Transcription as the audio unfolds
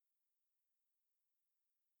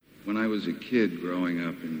When I was a kid growing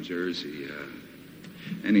up in Jersey,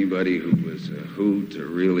 anybody who was a hoot or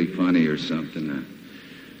really funny or something,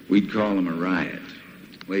 we'd call him a riot.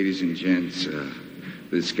 Ladies and gents,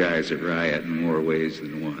 this guy's a riot in more ways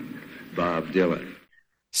than one. Bob Dylan.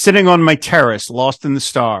 Sitting on my terrace, lost in the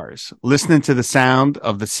stars, listening to the sound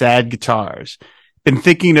of the sad guitars. Been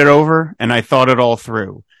thinking it over, and I thought it all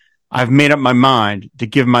through. I've made up my mind to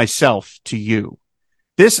give myself to you.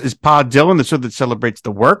 This is Pod Dylan, the show that celebrates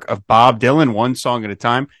the work of Bob Dylan, one song at a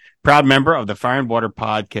time. Proud member of the Fire and Water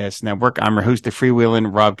Podcast Network. I'm your host, the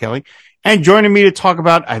freewheeling Rob Kelly. And joining me to talk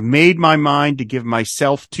about I've made my mind to give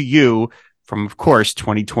myself to you from, of course,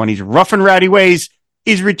 2020's Rough and Rowdy Ways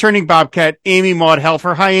is returning Bobcat, Amy Maud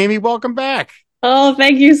Helfer. Hi, Amy. Welcome back. Oh,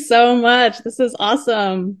 thank you so much. This is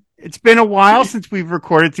awesome. It's been a while since we've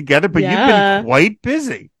recorded together, but you've been quite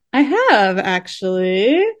busy. I have,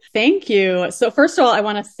 actually. Thank you. So first of all, I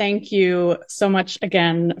want to thank you so much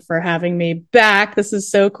again for having me back. This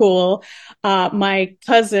is so cool. My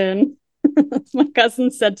cousin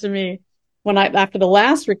said to me after the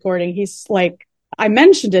last recording, he's like, I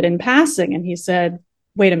mentioned it in passing and he said,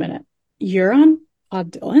 wait a minute, you're on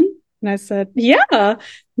Pod Dylan? And I said, yeah. And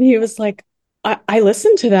he was like, I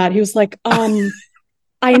listened to that. He was like,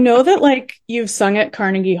 I know that like you've sung at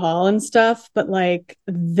Carnegie Hall and stuff, but like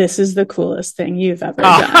this is the coolest thing you've ever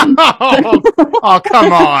done. Oh,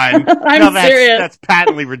 come on. I'm serious. That's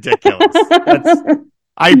patently ridiculous.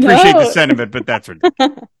 I appreciate the sentiment, but that's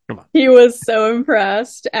ridiculous. Come on. He was so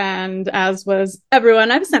impressed, and as was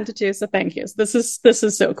everyone I've sent it to, so thank you. So this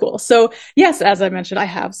is so cool. So yes, as I mentioned, I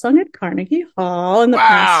have sung at Carnegie Hall in the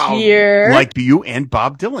past year. Like you and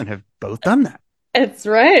Bob Dylan have both done that. It's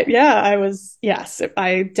right. Yeah,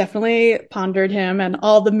 I definitely pondered him and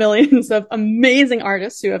all the millions of amazing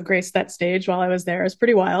artists who have graced that stage while I was there. It was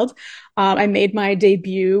pretty wild. I made my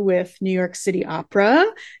debut with New York City Opera.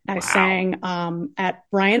 I sang at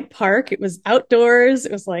Bryant Park. It was outdoors.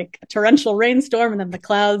 It was like a torrential rainstorm, and then the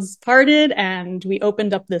clouds parted, and we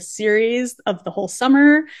opened up this series of the whole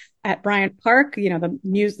summer at Bryant Park,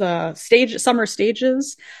 the summer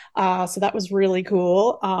stages. So that was really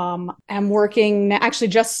cool. I'm working, actually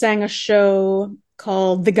just sang a show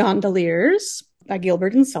called The Gondoliers by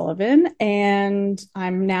Gilbert and Sullivan. And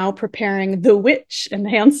I'm now preparing The Witch and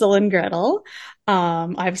Hansel and Gretel.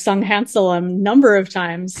 I've sung Hansel a number of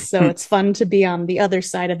times, so it's fun to be on the other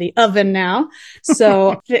side of the oven now.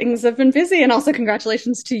 So things have been busy. And also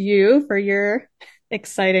congratulations to you for your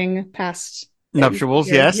exciting past nuptials.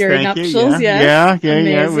 Your Thank nuptials, you. yes.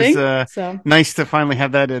 Yeah. It was nice to finally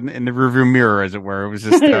have that in the rearview mirror, as it were. It was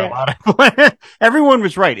just a lot of everyone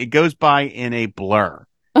was right. It goes by in a blur.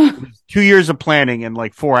 2 years of planning and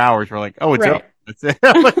like 4 hours. We're like, oh, it's over. That's it.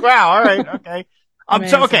 I'm like, wow, all right, okay.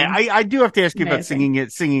 So okay, I do have to ask you about singing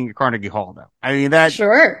at Carnegie Hall, though. I mean that.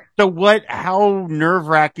 Sure. So how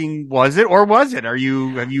nerve-wracking was it, or was it? Have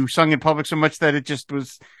you sung in public so much that it just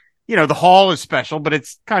was? The hall is special, but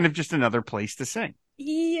it's kind of just another place to sing.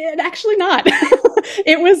 Yeah, actually not.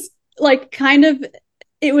 It was like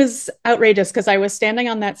it was outrageous because I was standing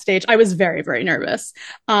on that stage. I was very, very nervous.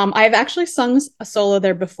 I've actually sung a solo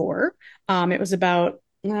there before. It was about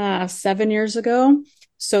 7 years ago.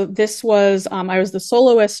 So this was, I was the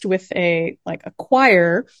soloist with a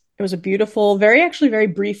choir. It was a beautiful, very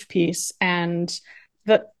brief piece. And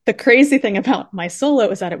the crazy thing about my solo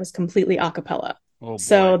is that it was completely a cappella. Oh,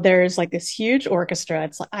 so there's like this huge orchestra.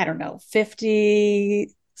 It's like, I don't know,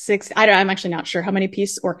 50, 60. I'm actually not sure how many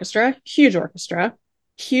piece orchestra,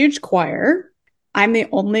 huge choir. I'm the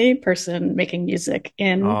only person making music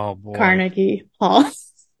in Carnegie Hall.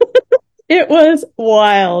 It was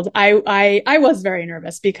wild. I was very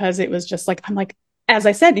nervous because it was just like, I'm like, as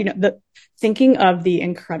I said, thinking of the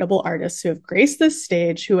incredible artists who have graced this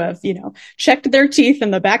stage, who have, checked their teeth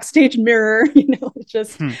in the backstage mirror,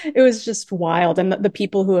 it was just wild. And the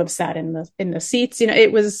people who have sat in the seats,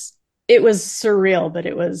 it was surreal, but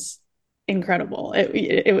it was incredible.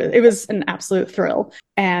 It was an absolute thrill.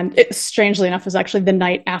 And it, strangely enough, was actually the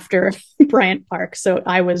night after Bryant Park. So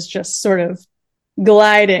I was just sort of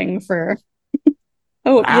gliding for,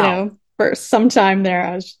 for some time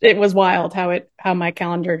there. It was wild how my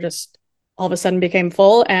calendar just all of a sudden became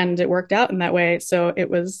full, and it worked out in that way. So it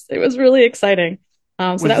was really exciting.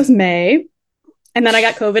 So that was May, and then I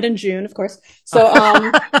got COVID in June, of course. So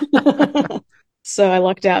so I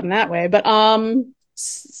lucked out in that way. But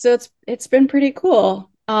so it's been pretty cool.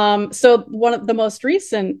 So one of the most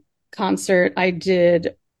recent concert I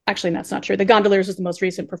did, actually that's not true. The Gondoliers was the most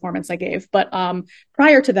recent performance I gave, but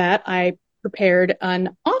prior to that, I prepared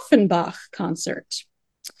an Offenbach concert,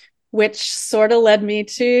 which sort of led me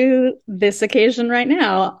to this occasion right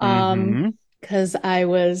now. because I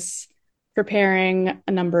was preparing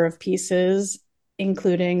a number of pieces,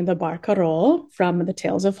 including the Barcarolle from the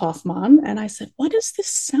Tales of Hoffmann, and I said, "What does this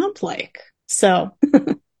sound like?" So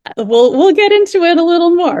we'll get into it a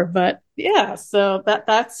little more, but yeah. So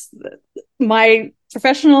that's my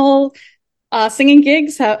professional singing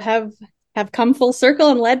gigs have come full circle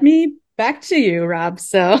and led me back to you, Rob.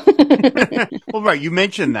 So Well, right. You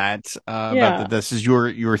mentioned that about yeah. this is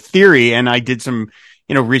your theory, and I did some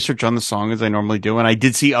research on the song as I normally do, and I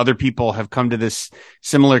did see other people have come to this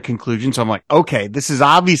similar conclusion. So I'm like, okay, this is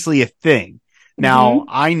obviously a thing. Now Hmm.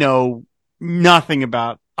 I know nothing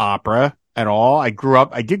about opera at all. I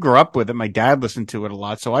did grow up with it. My dad listened to it a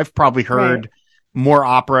lot, so I've probably Right. heard more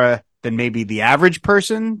opera than maybe the average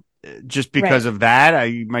person, just because Right. of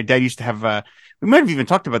that. My dad used to have we might have even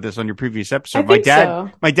talked about this on your previous I episode. think so.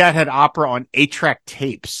 My dad had opera on 8-track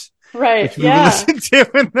tapes, Right. which we would Yeah. listen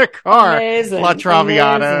to in the car, La Amazing.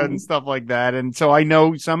 Traviata and Amazing. stuff like that. And so I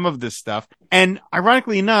know some of this stuff. And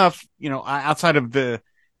ironically enough, outside of the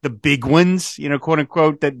big ones, quote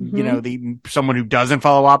unquote, that, Hmm. someone who doesn't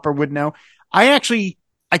follow opera would know. I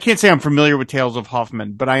can't say I'm familiar with Tales of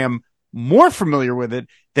Hoffmann, but I am more familiar with it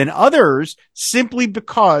than others simply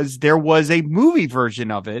because there was a movie version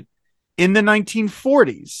of it in the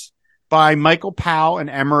 1940s by Michael Powell and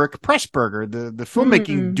Emmerich Pressburger, the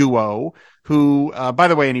filmmaking Mm. duo who, by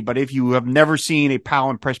the way, anybody, if you have never seen a Powell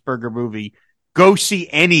and Pressburger movie, go see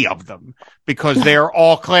any of them because they are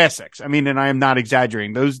all classics. I mean, and I am not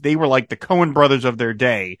exaggerating. They were like the Coen brothers of their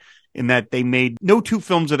day in that they made no two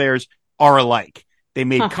films of theirs are alike. They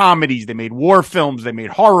made Huh. comedies, they made war films, they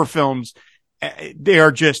made horror films. They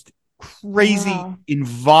are just crazy Wow.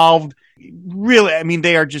 involved. Really, I mean,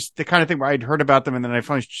 they are just the kind of thing where I'd heard about them and then I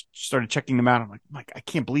finally started checking them out. I'm like, I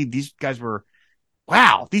can't believe these guys were,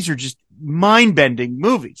 wow, these are just mind bending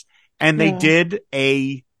movies. And they Yeah. did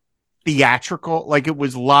a theatrical, like it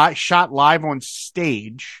was shot live on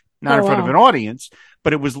stage, not Oh, in front of an wow. audience,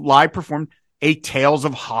 but it was live performed, a Tales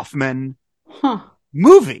of Hoffmann Huh.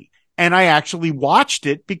 movie. And I actually watched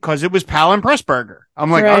it because it was Powell and Pressburger. I'm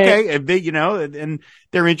like, Right. okay, if they, and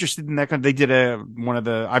they're interested in that kind of, they did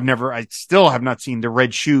I still have not seen The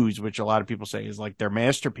Red Shoes, which a lot of people say is like their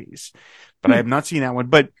masterpiece, but I have Hmm. not seen that one.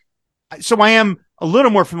 But so I am a little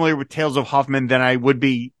more familiar with Tales of Hoffmann than I would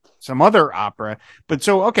be some other opera. But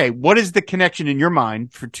so, okay, what is the connection in your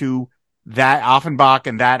mind to that Offenbach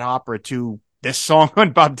and that opera to this song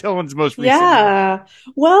on Bob Dylan's most recent album? Yeah.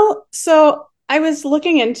 Well, so I was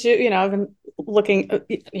looking into, I've been looking,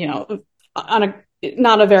 on a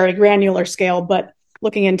not a very granular scale, but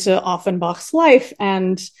looking into Offenbach's life.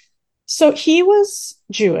 And so he was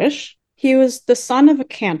Jewish. He was the son of a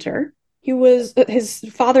cantor. His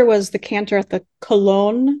father was the cantor at the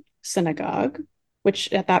Cologne synagogue,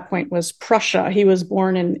 which at that point was Prussia. He was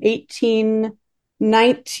born in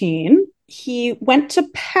 1819. He went to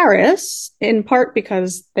Paris in part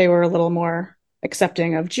because they were a little more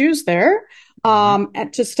accepting of Jews there, Mm-hmm.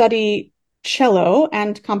 and to study cello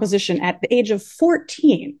and composition at the age of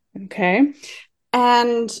 14. Okay.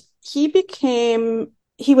 And he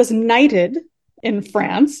was knighted in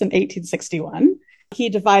France in 1861. He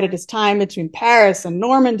divided his time between Paris and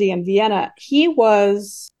Normandy and Vienna. He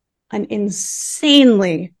was an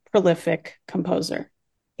insanely prolific composer.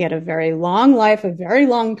 He had a very long life, a very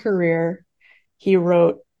long career. He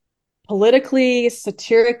wrote politically,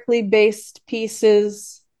 satirically based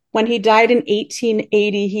pieces. When he died in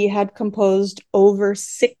 1880, he had composed over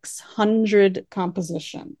 600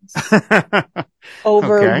 compositions,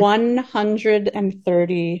 over Okay.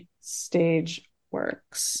 130 stage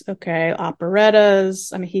works. Okay.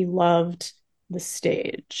 Operettas. I mean, he loved the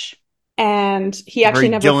stage. And he actually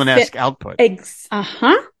Very never Dylan-esque output.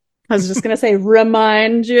 Uh-huh. I was just going to say,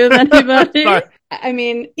 remind you of anybody. Sorry. I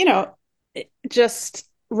mean, just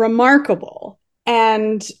remarkable.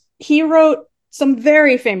 And he wrote some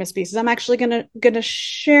very famous pieces. I'm actually gonna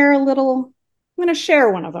share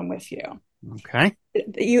one of them with you. Okay.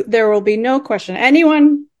 There will be no question.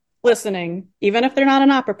 Anyone listening, even if they're not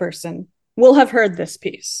an opera person, will have heard this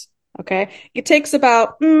piece. Okay. It takes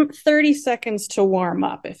about 30 seconds to warm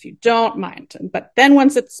up if you don't mind. But then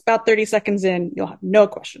once it's about 30 seconds in, you'll have no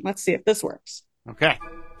question. Let's see if this works. Okay.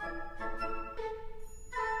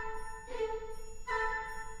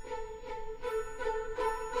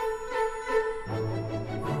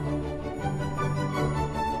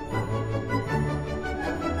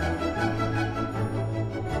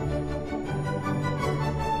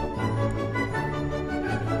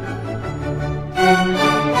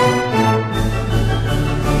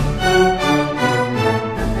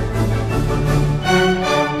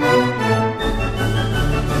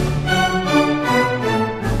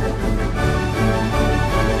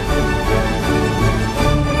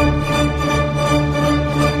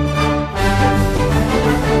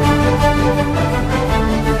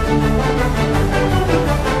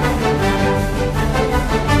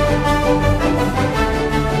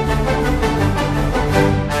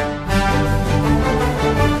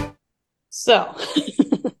 So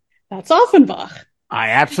that's Offenbach. I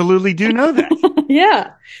absolutely do know that.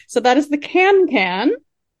 Yeah. So that is the Can-Can,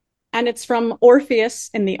 and it's from Orpheus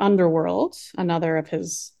in the Underworld, another of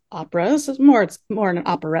his operas. It's more an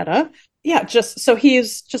operetta. Yeah, just so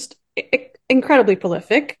he's just incredibly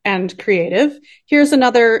prolific and creative. Here's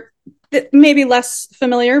another maybe less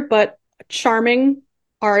familiar but charming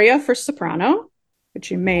aria for soprano,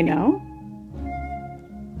 which you may know.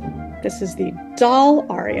 This is the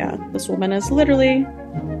doll aria. This woman is literally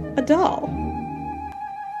a doll.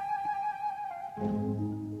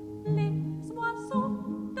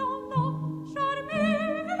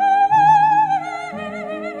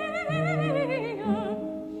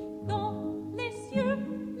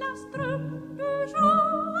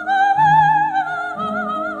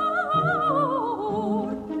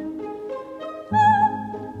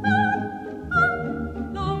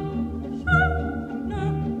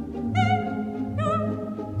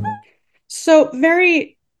 So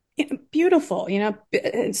very beautiful,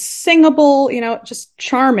 singable, just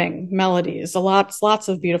charming melodies, lots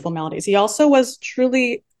of beautiful melodies. He also was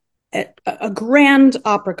truly a grand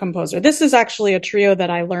opera composer. This is actually a trio that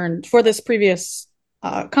I learned for this previous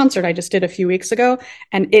concert I just did a few weeks ago,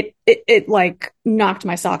 and it like knocked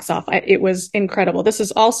my socks off. It was incredible. This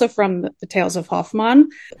is also from the Tales of Hoffmann.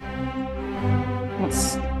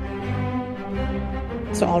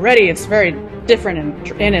 So already it's very different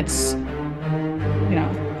in its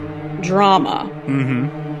drama. Mm-hmm.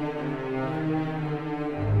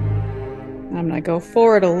 I'm going to go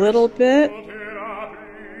forward a little bit.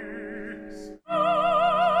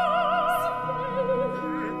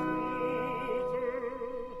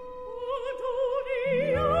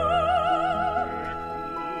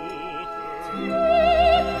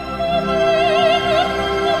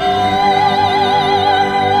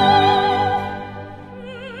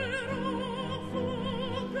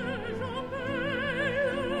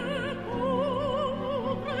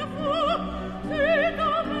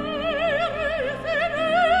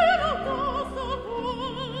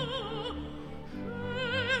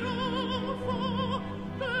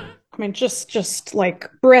 I mean, just like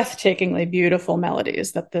breathtakingly beautiful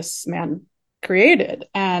melodies that this man created.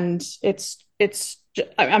 And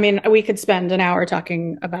I mean, we could spend an hour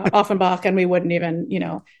talking about Offenbach and we wouldn't even,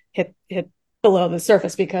 hit below the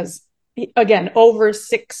surface, because again, over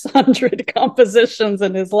 600 compositions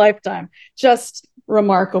in his lifetime, just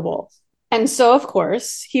remarkable. And so, of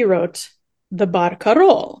course, he wrote the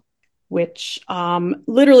Barcarolle, which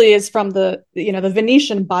literally is from the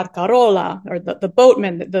Venetian barcarola, or the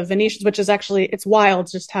boatmen, the Venetians, which is actually, it's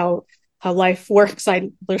wild just how life works. I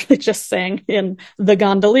literally just sang in the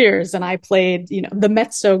Gondoliers, and I played, the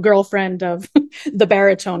mezzo girlfriend of the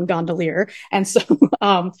baritone gondolier. And so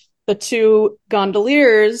the two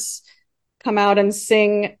gondoliers come out and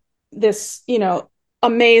sing this,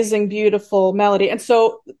 amazing, beautiful melody. And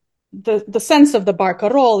so the sense of the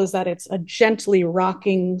barcarolle is that it's a gently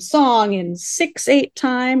rocking song in 6/8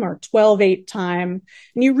 time or 12/8 time,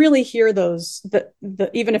 and you really hear those.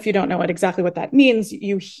 Even if you don't know exactly what that means,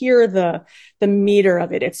 you hear the meter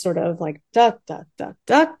of it. It's sort of like da da da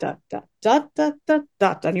da da da da da da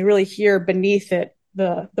da, and you really hear beneath it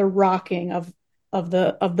the rocking of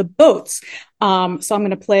the boats. So I'm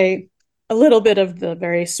going to play a little bit of the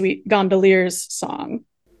very sweet Gondoliers song.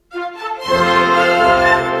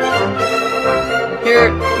 Here,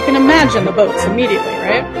 you can imagine the boats immediately,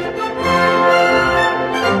 right?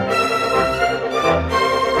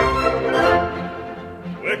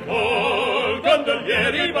 We're called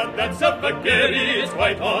gondolieri, but that's a Vagheri. It's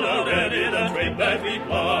quite already the train that we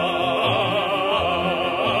ply.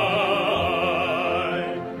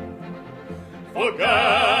 For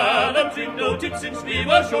gallantry noted since we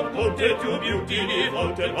were short-coated, to beauty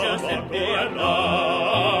devoted, just simply and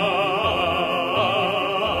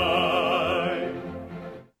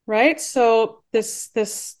Right. So this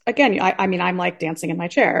again, I mean, I'm like dancing in my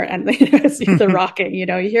chair, and it's the rocking, you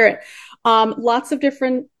hear it. Lots of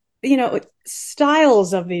different,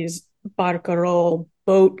 styles of these barcarolle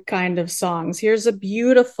boat kind of songs. Here's a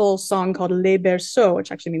beautiful song called Les Berceaux,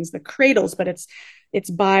 which actually means the cradles, but it's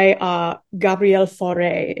by Gabriel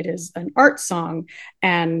Fauré. It is an art song,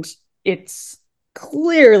 and it's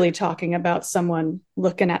clearly talking about someone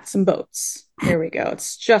looking at some boats. Here we go.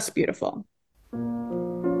 It's just beautiful.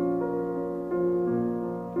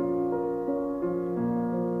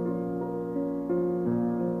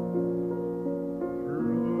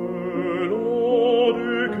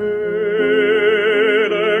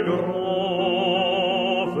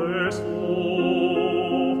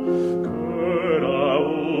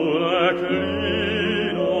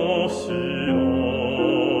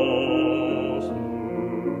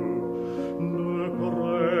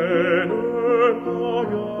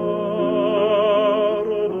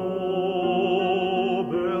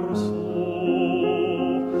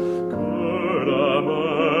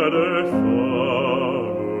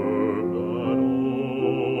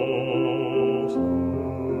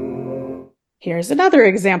 Here's another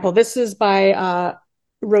example. This is by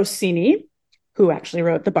Rossini, who actually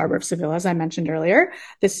wrote The Barber of Seville, as I mentioned earlier.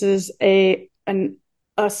 This is a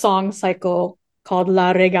song cycle called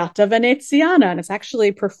La Regata Veneziana, and it's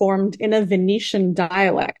actually performed in a Venetian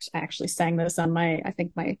dialect. I actually sang this on my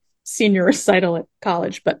senior recital at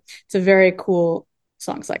college, but it's a very cool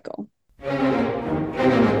song cycle.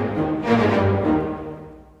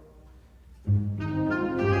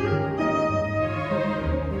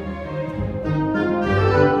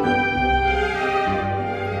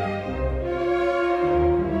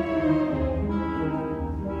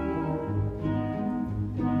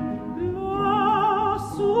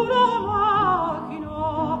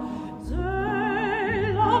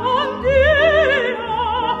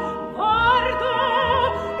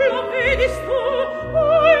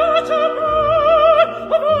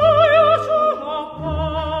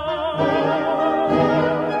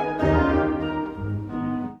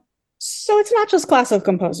 So it's not just classical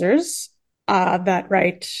composers that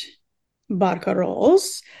write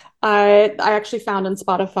barcarolles. I actually found on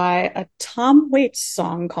Spotify a Tom Waits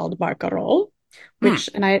song called Barcarolle, which,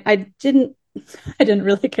 and I didn't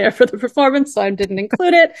really care for the performance, so I didn't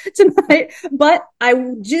include it tonight. But I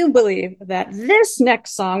do believe that this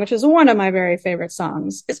next song, which is one of my very favorite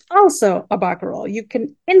songs, is also a barcarolle. You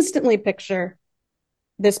can instantly picture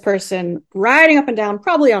this person riding up and down,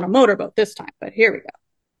 probably on a motorboat this time, but here we go.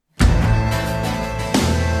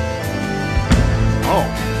 Oh,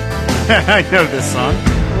 I know this song.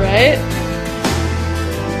 Right?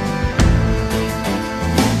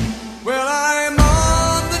 Well, I'm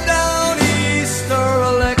on the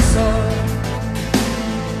Downeaster Alexa,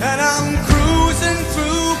 and I'm cruising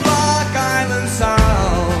through Block Island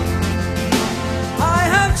Sound. I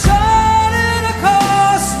have charted a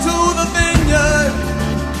course to the vineyard,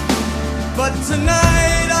 but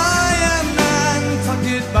tonight I am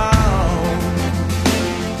Nantucket bound.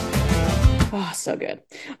 Oh, so good.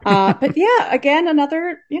 But yeah, again,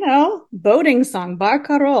 another, boating song,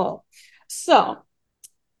 barcarolle. So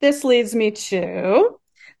this leads me to,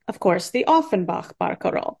 of course, the Offenbach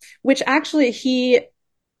barcarolle, which actually he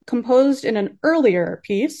composed in an earlier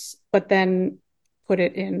piece, but then put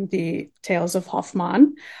it in the Tales of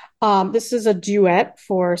Hoffmann. This is a duet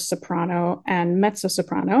for soprano and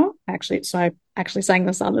mezzo-soprano, actually. So I actually sang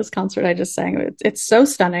this on this concert I just sang. It's so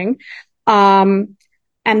stunning. And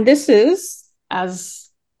this is, as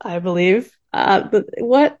I believe,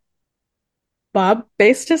 what Bob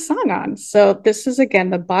based his song on. So this is, again,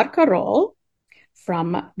 the barcarolle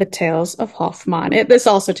from the Tales of Hoffmann. This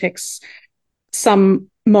also takes some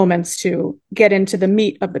moments to get into the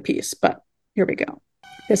meat of the piece, but here we go.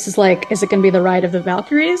 This is like, is it going to be the Ride of the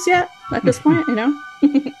Valkyries yet at this point,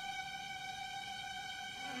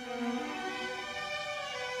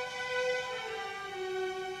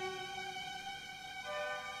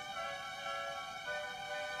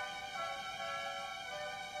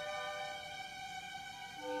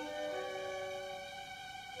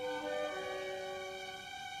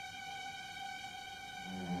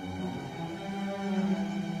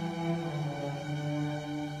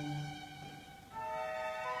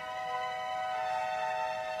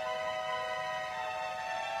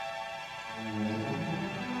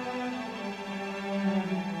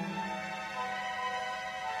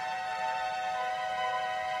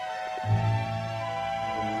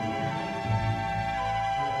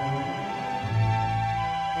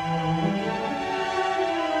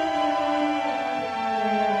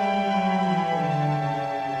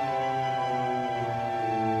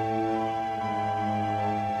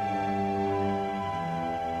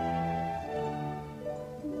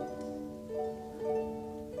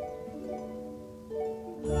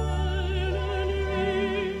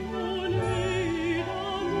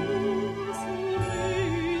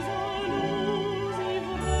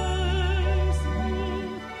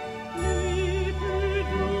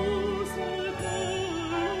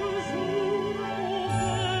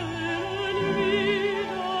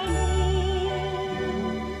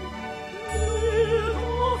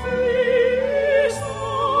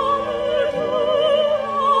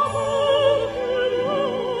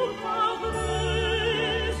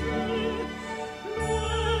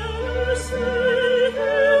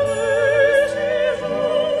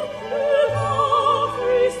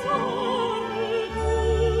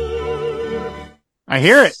 I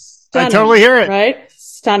hear it. Stunning, I totally hear it. Right?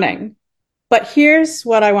 Stunning. But here's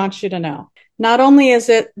what I want you to know. Not only is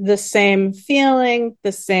it the same feeling,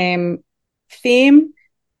 the same theme,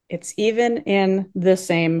 it's even in the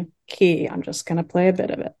same key. I'm just going to play a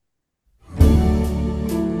bit of it.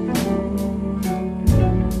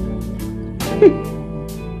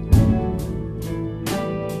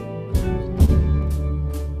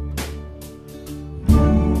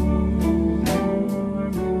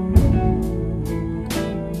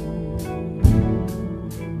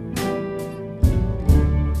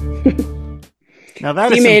 Now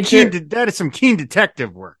that D is major. that is some keen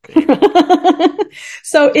detective work.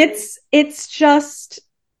 So it's just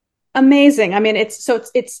amazing. I mean,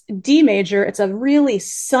 it's D major. It's a really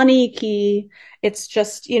sunny key. It's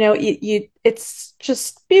just, it's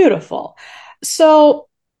just beautiful. So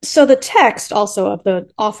the text also of the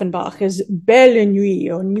Offenbach is Belle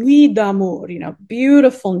Nuit or Nuit d'amour,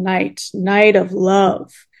 beautiful night, night of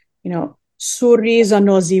love, Souris à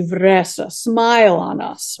nos ivresses, smile on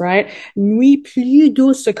us, right? Nuit plus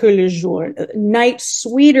douce que le jour, night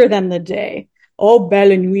sweeter than the day. Oh,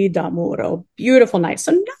 belle nuit d'amour, oh, beautiful night.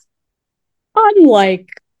 So not unlike,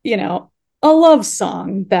 a love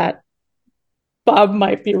song that Bob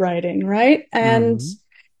might be writing, right? And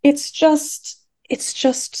it's just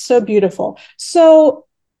so beautiful.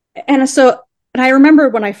 And I remember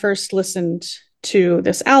when I first listened to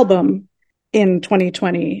this album in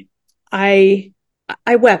 2020, I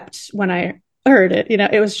wept when I heard it.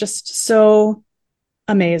 It was just so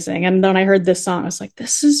amazing. And then I heard this song, I was like,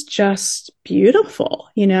 this is just beautiful,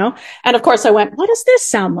 And of course I went, what does this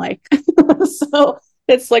sound like? So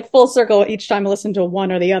it's like full circle each time I listen to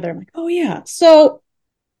one or the other. I'm like, oh yeah. So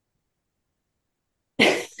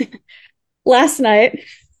last night,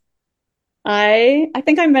 I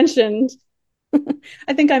think I mentioned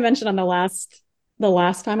on the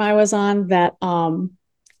last time I was on that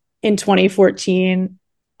in 2014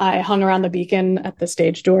 I hung around the Beacon at the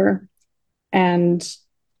stage door, and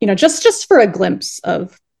just for a glimpse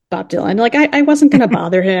of Bob Dylan. Like I wasn't gonna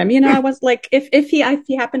bother him, I was like, if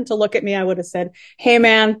he happened to look at me, I would have said, hey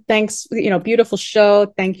man, thanks, beautiful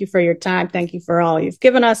show, thank you for your time, thank you for all you've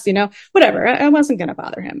given us, whatever. I wasn't gonna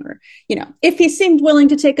bother him. Or if he seemed willing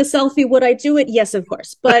to take a selfie, would I do it? Yes, of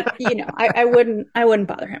course. But I wouldn't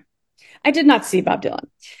bother him. I did not see Bob Dylan,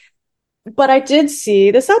 but I did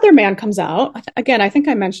see this other man comes out again. I think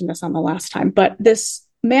I mentioned this on the last time, but this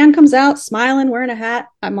man comes out smiling, wearing a hat.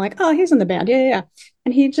 I'm like, oh, he's in the band. Yeah.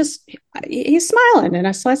 And he's smiling.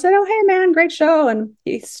 And so I said, oh, hey man, great show. And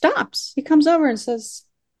he stops. He comes over and says,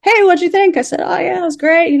 hey, what'd you think? I said, oh yeah, it was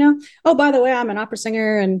great. Oh, by the way, I'm an opera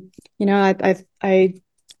singer. And, I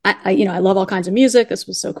love all kinds of music. This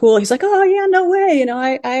was so cool. He's like, oh yeah, no way.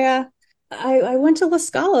 I went to La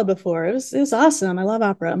Scala before. It was awesome. I love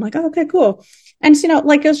opera. I'm like, oh, okay, cool. And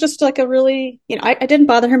it was just like a really, I didn't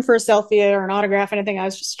bother him for a selfie or an autograph or anything. I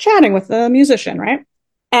was just chatting with the musician, right?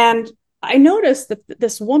 And I noticed that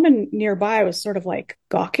this woman nearby was sort of like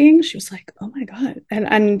gawking. She was like, oh my God.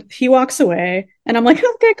 And he walks away and I'm like,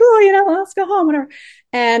 okay, cool. Let's go home, whatever.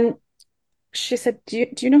 And she said, do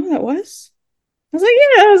you know who that was? I was like,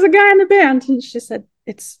 yeah, it was a guy in the band. And she said,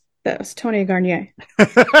 that was Tony Garnier.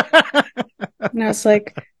 And I was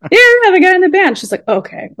like, yeah, the guy in the band. She's like,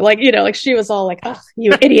 okay. She was all like, oh,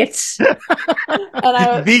 you idiots. And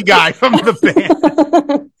the guy from the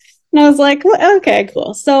band. And I was like, well, okay,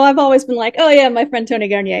 cool. So I've always been like, oh yeah, my friend Tony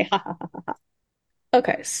Garnier. Ha, ha, ha, ha.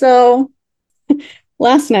 Okay, so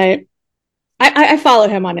last night, I follow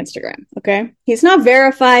him on Instagram, okay? He's not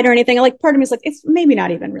verified or anything. Like, part of me is like, it's maybe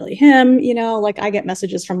not even really him, I get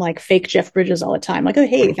messages from like fake Jeff Bridges all the time. Like, oh,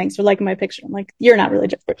 hey, thanks for liking my picture. I'm like, you're not really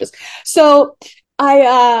Jeff Bridges. So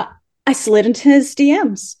I slid into his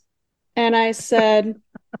DMs and I said,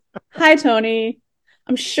 hi, Tony.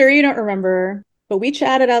 I'm sure you don't remember, but we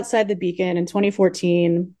chatted outside the Beacon in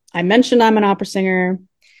 2014. I mentioned I'm an opera singer.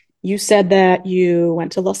 You said that you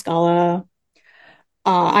went to La Scala.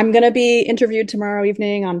 I'm going to be interviewed tomorrow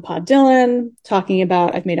evening on Pod Dylan, talking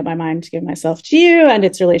about I've made up my mind to give myself to you and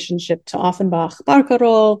its relationship to Offenbach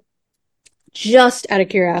Barcarolle. Just out of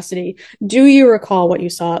curiosity, do you recall what you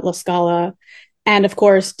saw at La Scala? And of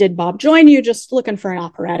course, did Bob join you? Just looking for an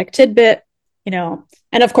operatic tidbit, And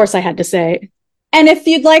of course, I had to say, and if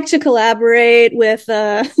you'd like to collaborate with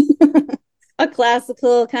a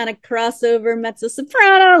classical kind of crossover mezzo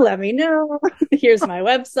soprano, let me know. Here's my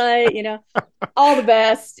website, all the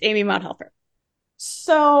best, Amy Monthelfer.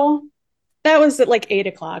 So that was at like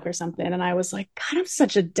 8:00 or something. And I was like, God, I'm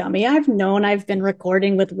such a dummy. I've been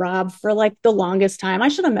recording with Rob for like the longest time. I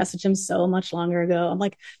should have messaged him so much longer ago. I'm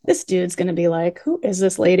like, this dude's going to be like, who is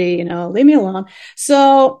this lady? Leave me alone.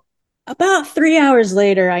 So about 3 hours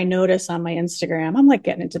later, I notice on my Instagram, I'm like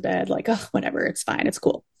getting into bed, like, oh, whatever, it's fine, it's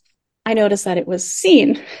cool. I noticed that it was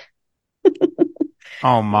seen.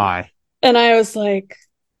 Oh my. And I was like,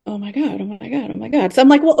 oh my God, oh my God, oh my God. So I'm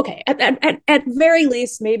like, well, okay, at very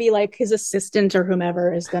least, maybe like his assistant or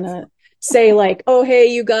whomever is going to say like, oh, hey,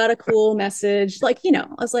 you got a cool message. Like, I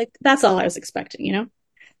was like, that's all I was expecting,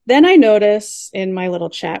 Then I notice in my little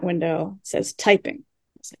chat window, it says typing.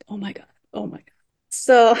 I was like, oh my God, oh my God.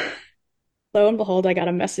 So lo and behold, I got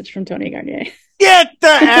a message from Tony Garnier. Get the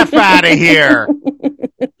F out of here.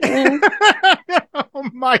 Oh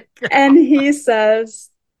my God. And he says,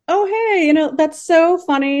 "Oh, hey, that's so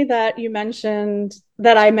funny that I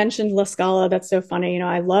mentioned La Scala. That's so funny.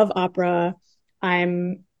 I love opera.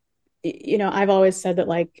 I'm, I've always said that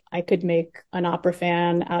like I could make an opera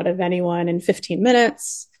fan out of anyone in 15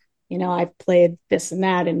 minutes. I've played this and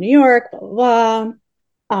that in New York, blah, blah,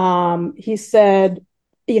 blah." He said,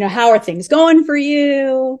 "How are things going for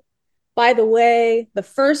you? By the way, the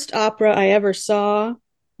first opera I ever saw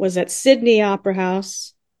was at Sydney Opera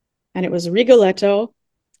House, and it was Rigoletto,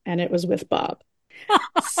 and it was with Bob."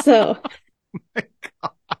 So,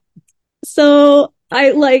 so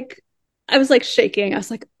I was like shaking. I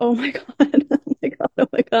was like, "Oh my God, oh my God, oh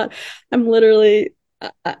my God." I'm literally,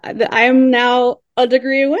 I am now a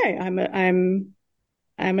degree away.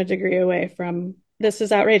 I'm a degree away from, this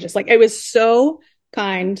is outrageous. Like, it was so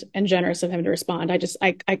kind and generous of him to respond. I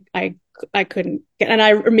couldn't get, and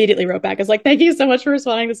I immediately wrote back. I was like, "Thank you so much for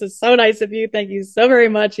responding. This is so nice of you. Thank you so very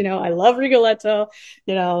much. I love Rigoletto,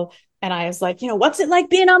 you know." And I was like, "What's it like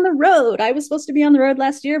being on the road? I was supposed to be on the road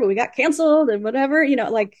last year, but we got canceled and whatever,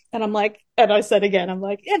 like," and I'm like, and I said again, I'm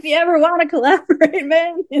like, "If you ever want to collaborate,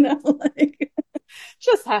 man, like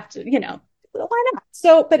just have to, why not?"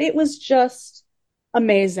 So, but it was just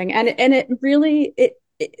amazing. And it really,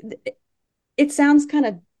 it sounds kind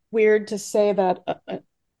of weird to say that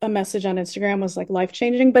a message on Instagram was like life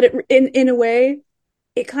changing, but in a way,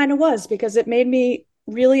 it kind of was, because it made me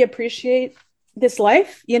really appreciate this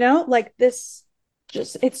life, like this,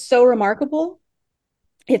 just, it's so remarkable.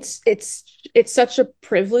 It's such a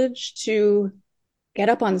privilege to get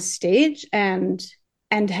up on stage and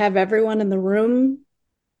have everyone in the room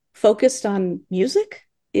focused on music.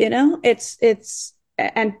 It's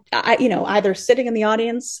and I, either sitting in the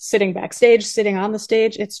audience, sitting backstage, sitting on the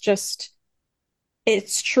stage. It's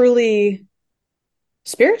truly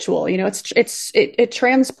spiritual. It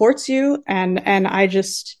transports you, and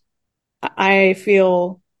I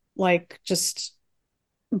feel like just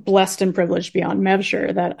blessed and privileged beyond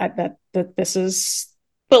measure that this is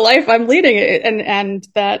the life I'm leading, and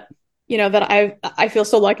that I feel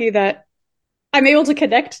so lucky that I'm able to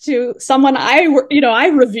connect to someone I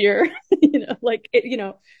revere.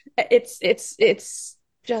 It's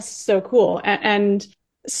just so cool. And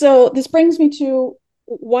so this brings me to,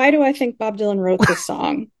 why do I think Bob Dylan wrote this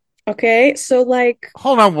song? Okay, so like,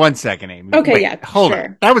 hold on one second, Amy. Okay, wait, yeah, hold sure.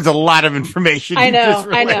 on. That was a lot of information. I you know, just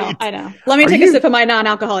I know, relayed. I know. Let me take a sip of my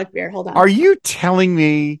non-alcoholic beer. Hold on. Are you telling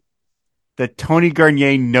me that Tony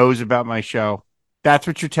Garnier knows about my show? That's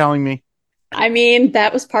what you're telling me? I mean,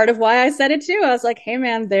 that was part of why I said it too. I was like, "Hey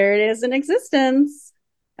man, there it is in existence."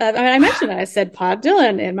 I mentioned it. I said Bob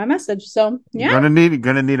Dylan in my message. So yeah. Gonna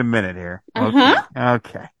need a minute here. Uh-huh.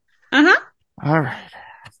 Okay. Uh-huh. All right.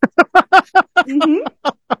 Mm-hmm.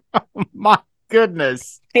 My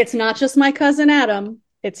goodness. It's not just my cousin Adam.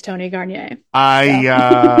 It's Tony Garnier.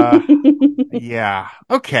 Yeah.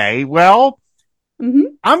 Okay. Well, Mm-hmm.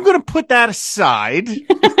 I'm going to put that aside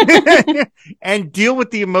and deal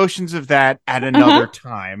with the emotions of that at another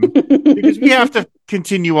time, because we have to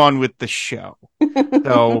continue on with the show.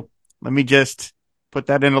 So let me just put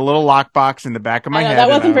that in a little lockbox in the back of my head. That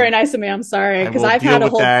wasn't very nice of me. I'm sorry, because I've had a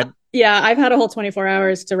whole 24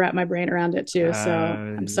 hours to wrap my brain around it too. So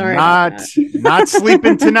I'm sorry. Not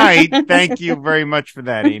sleeping tonight. Thank you very much for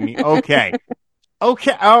that, Amy. Okay.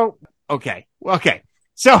 Oh, okay. Okay.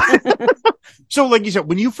 So, so like you said,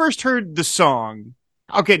 when you first heard the song,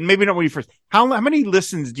 okay, maybe not when you first, how many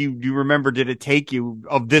listens do you remember did it take you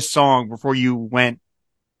of this song before you went,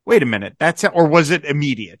 wait a minute, that's it? Or was it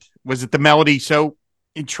immediate? Was it the melody so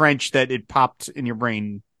entrenched that it popped in your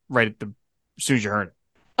brain right as soon as you heard it?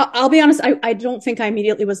 I'll be honest. I don't think I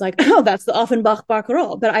immediately was like, "Oh, that's the Offenbach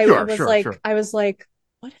Barcarolle," but I was like,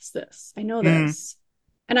 "What is this? I know this."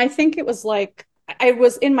 And I think it was like, I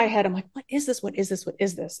was in my head, I'm like, "What is this? What is this? What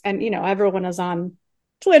is this?" And, everyone is on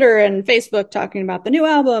Twitter and Facebook talking about the new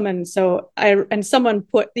album. And so someone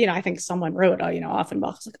put, I think someone wrote, Offenbach.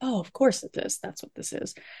 I was like, "Oh, of course it is. That's what this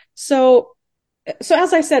is." So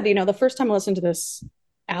as I said, the first time I listened to this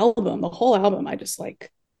album, the whole album, I just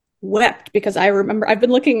like wept, because I remember I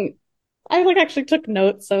actually took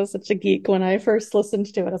notes. I was such a geek when I first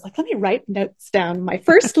listened to it. I was like, let me write notes down. My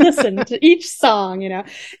first listen to each song, it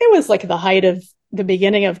was like the height of the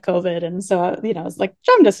beginning of COVID. And so, I was like,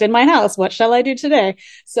 "I'm just in my house. What shall I do today?"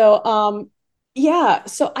 So, yeah.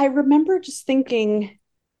 So I remember just thinking,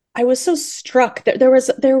 I was so struck that there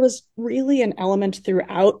was really an element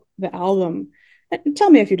throughout the album. And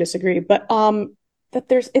tell me if you disagree, but,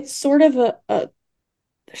 that it's sort of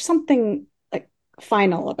there's something like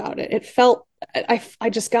final about it. It felt I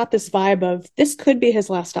just got this vibe of this could be his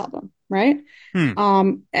last album, right?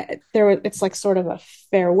 Hmm. It's like sort of a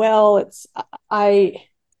farewell. I,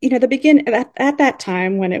 the begin at that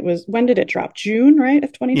time when did it drop? June, right?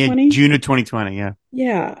 Of Yeah, 2020? June of 2020. Yeah.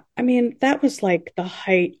 Yeah. I mean, that was like the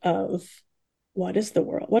height of what is the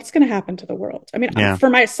world? What's going to happen to the world? I mean, Yeah. for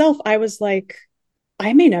myself, I was like,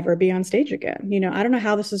 I may never be on stage again. I don't know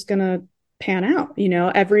how this is going to pan out.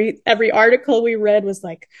 Every article we read was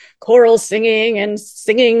like choral singing and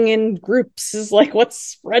singing in groups is like what's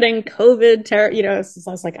spreading COVID terror. So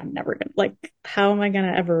I was like, I'm never gonna, like, how am I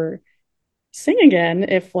gonna ever sing again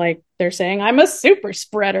if like they're saying I'm a super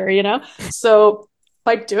spreader. So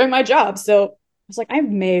like doing my job. So I was like, I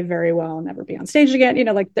may very well never be on stage again.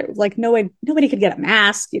 Like nobody could get a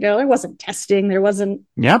mask. There wasn't testing. There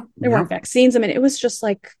Yep. weren't vaccines. I mean, it was just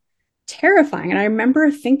like terrifying. And I remember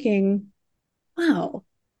thinking, wow,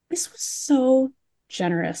 this was so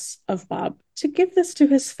generous of Bob to give this to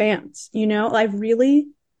his fans. I really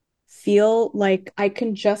feel like I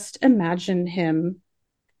can just imagine him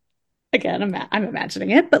again. I'm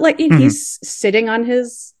imagining it, but like he's sitting on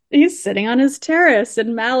his terrace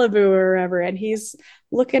in Malibu or wherever, and he's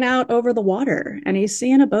looking out over the water, and he's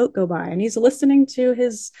seeing a boat go by, and he's listening to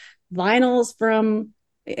his vinyls from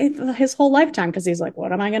his whole lifetime because he's like,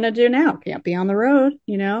 what am I going to do now? Can't be on the road,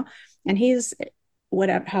 and he's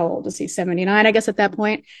whatever, how old is he? 79, I guess, at that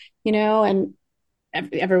point, and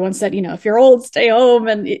everyone said, if you're old, stay home.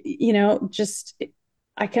 And, just,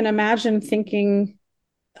 I can imagine thinking,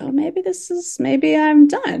 oh, maybe I'm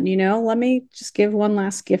done, let me just give one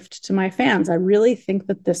last gift to my fans. I really think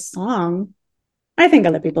that this song, I think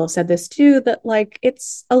other people have said this too, that like,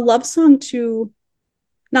 it's a love song to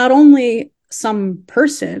not only some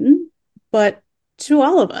person, but to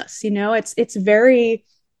all of us, it's very,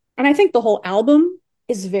 and I think the whole album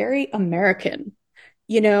is very American,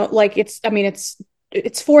 like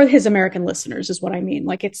it's for his American listeners is what I mean.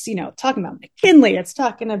 Like it's, talking about McKinley, it's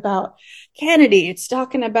talking about Kennedy, it's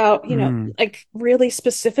talking about, like really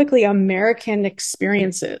specifically American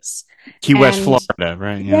experiences. Key West, Florida,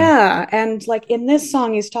 right? Yeah. And like in this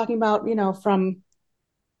song, he's talking about, from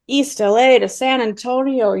East LA to San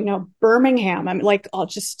Antonio, Birmingham. I mean, like, I'll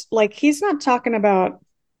just like, he's not talking about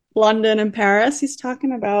London and Paris. He's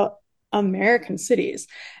talking about American cities.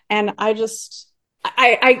 And I just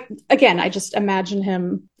imagine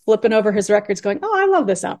him flipping over his records going, oh, I love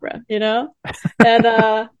this opera, and,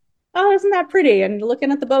 oh, isn't that pretty? And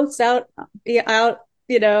looking at the boats out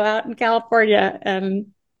in California and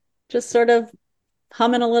just sort of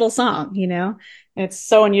humming a little song, And it's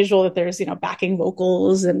so unusual that there's, backing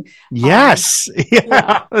vocals and yes.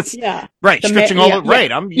 Yeah. Right. Stretching right.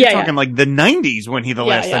 You're talking like the 90s when the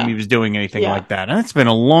last time he was doing anything like that. And it's been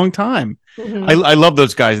a long time. Mm-hmm. I love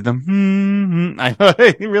those guys. I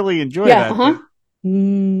really enjoy that. Uh-huh.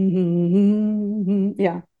 Mm-hmm.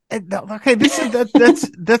 Yeah. Okay.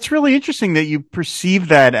 That's really interesting that you perceive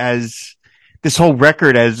that as this whole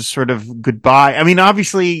record as sort of goodbye. I mean,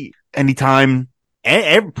 obviously anytime,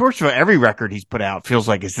 first of all, every record he's put out feels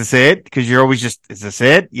like, is this it? Because you're always just, is this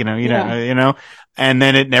it? And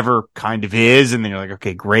then it never kind of is. And then you're like,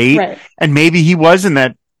 okay, great. Right. And maybe he was in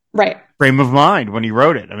that right frame of mind when he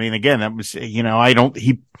wrote it. I mean, again, that was,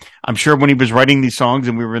 I'm sure when he was writing these songs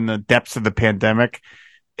and we were in the depths of the pandemic,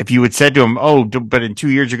 if you had said to him, oh, but in 2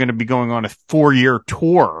 years, you're going to be going on a 4-year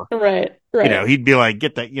tour. Right. He'd be like,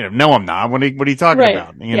 get that, no, I'm not. What are you talking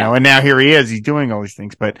about? And now here he is, he's doing all these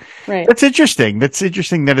things, but that's interesting. That's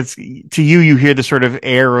interesting that it's to you hear the sort of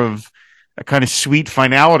air of a kind of sweet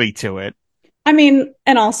finality to it. I mean,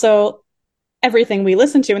 and also everything we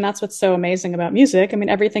listen to, and that's what's so amazing about music. I mean,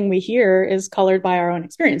 everything we hear is colored by our own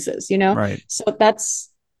experiences, Right. So that's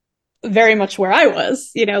very much where I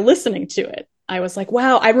was, listening to it. I was like,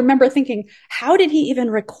 wow, I remember thinking, how did he even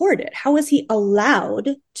record it? How was he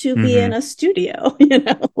allowed to be in a studio?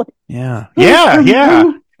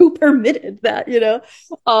 Who permitted that,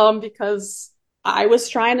 because I was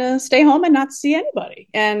trying to stay home and not see anybody.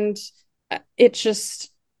 And it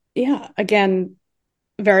just, again,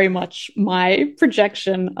 very much my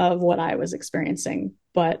projection of what I was experiencing.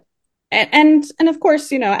 But, and of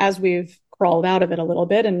course, as we've crawled out of it a little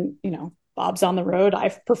bit and, Bob's on the road.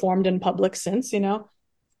 I've performed in public since,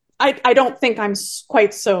 I don't think I'm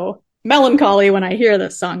quite so melancholy when I hear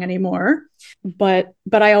this song anymore, but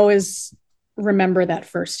I always remember that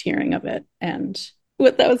first hearing of it. And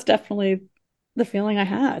that was definitely the feeling I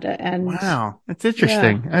had. And wow, that's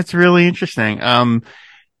interesting. Yeah. That's really interesting.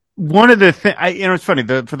 One of the things, it's funny,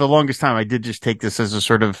 for the longest time, I did just take this as a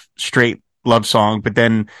sort of straight love song. But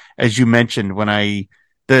then, as you mentioned, when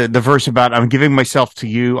the verse about I'm giving myself to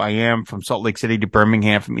you. I am from Salt Lake City to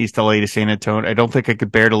Birmingham, from East LA to San Antonio. I don't think I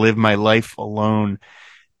could bear to live my life alone.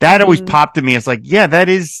 That always popped to me. It's like, yeah, that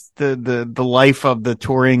is the life of the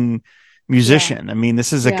touring musician. I mean,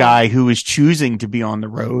 this is a guy who is choosing to be on the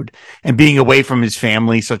road and being away from his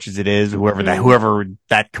family, such as it is, whoever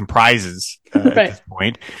that comprises at this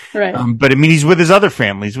point. Right. But I mean, he's with his other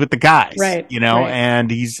families, with the guys, right. And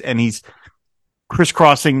he's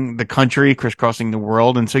crisscrossing the country, crisscrossing the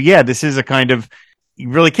world. And so, yeah, this is a kind of, you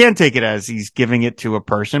really can't take it as he's giving it to a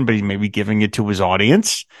person, but he's maybe giving it to his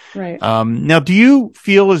audience. Right. Now, do you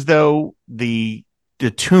feel as though the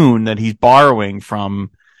tune that he's borrowing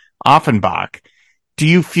from Offenbach, do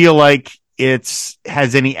you feel like has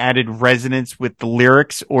any added resonance with the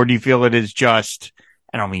lyrics, or do you feel it is just,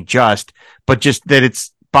 I don't mean just, but just that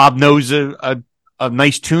it's Bob knows a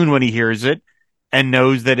nice tune when he hears it and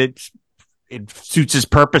knows that it suits his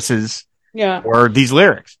purposes or these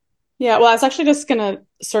lyrics? Yeah, well, I was actually just going to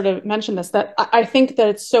sort of mention this, that I think that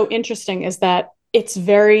it's so interesting is that it's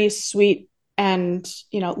very sweet and,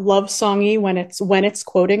 love songy when it's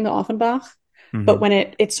quoting the Offenbach. Mm-hmm. But when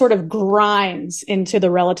it sort of grinds into the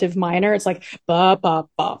relative minor, it's like ba ba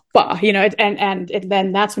ba ba,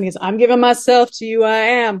 then that's when I'm giving myself to you, I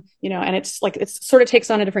am, and it's like it sort of takes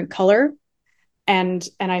on a different color, and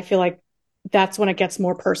I feel like that's when it gets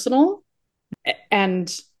more personal,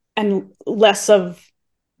 and less of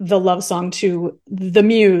the love song to the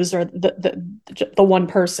muse or the one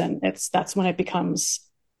person. That's when it becomes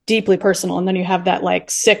deeply personal, and then you have that like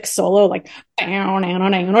sick solo, like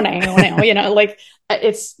like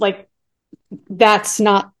it's like that's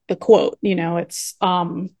not the quote, it's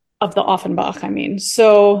of the Offenbach. I mean,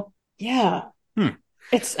 so yeah,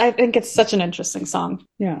 I think it's such an interesting song.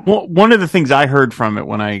 Yeah. Well, one of the things I heard from it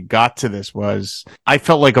when I got to this was I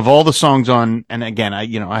felt like of all the songs on, and again,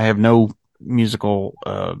 I have no musical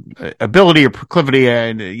ability or proclivity,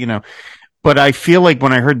 but I feel like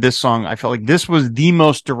when I heard this song, I felt like this was the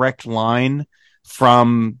most direct line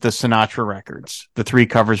from the Sinatra records, the 3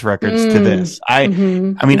 covers records to this. I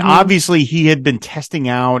mean, obviously he had been testing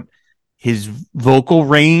out his vocal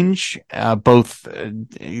range, both,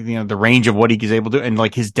 the range of what he was able to, and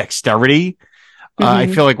like his dexterity. I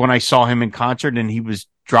feel like when I saw him in concert and he was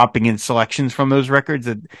dropping in selections from those records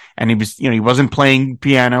and he was, he wasn't playing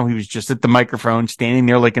piano. He was just at the microphone standing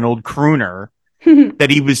there like an old crooner. That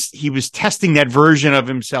he was testing that version of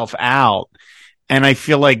himself out. And I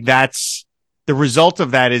feel like that's the result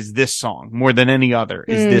of that is this song more than any other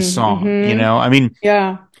is this song, I mean,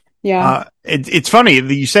 yeah. It's funny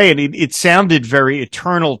that you say it sounded very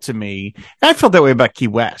eternal to me. And I felt that way about Key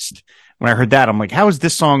West. When I heard that, I'm like, how has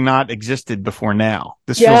this song not existed before now?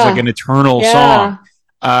 This feels like an eternal song.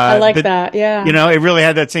 I like that. Yeah. It really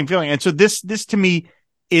had that same feeling. And so this to me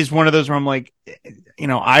is one of those where I'm like,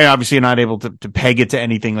 I obviously am not able to peg it to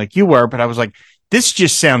anything like you were, but I was like, this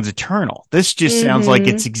just sounds eternal. This just sounds like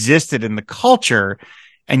it's existed in the culture.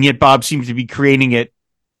 And yet Bob seems to be creating it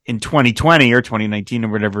in 2020 or 2019 or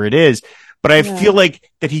whatever it is. But I feel like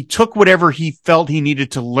that he took whatever he felt he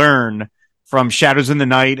needed to learn from Shadows in the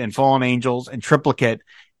Night and Fallen Angels and Triplicate,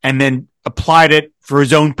 and then applied it for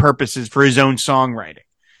his own purposes, for his own songwriting.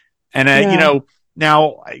 And,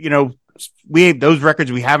 now, those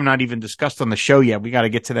records we have not even discussed on the show yet. We got to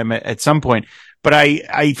get to them at some point. But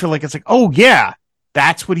I feel like it's like, oh yeah,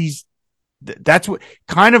 that's what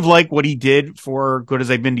kind of like what he did for Good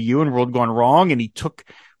As I've Been to You and World Gone Wrong. And he took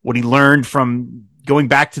what he learned from going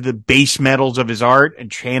back to the base metals of his art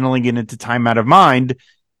and channeling it into Time Out of Mind.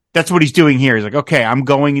 That's what he's doing here. He's like, okay, I'm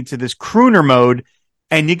going into this crooner mode.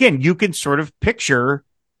 And again, you can sort of picture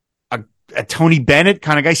a Tony Bennett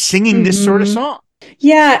kind of guy singing this sort of song.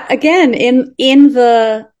 Yeah, again, in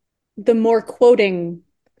the more quoting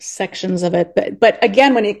sections of it, but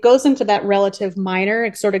again, when it goes into that relative minor,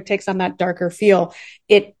 it sort of takes on that darker feel.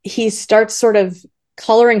 He starts sort of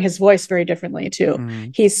coloring his voice very differently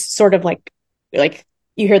too. He's sort of like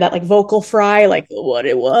you hear that like vocal fry, like what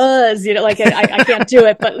it was, like I can't do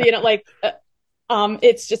it, but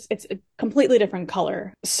it's a completely different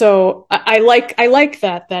color. So I like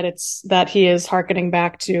that he is hearkening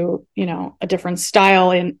back to, a different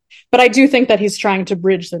style but I do think that he's trying to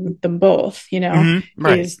bridge them both,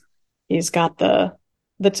 Right. He's got the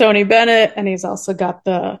Tony Bennett, and he's also got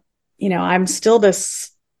the, I'm still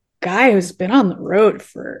this guy who's been on the road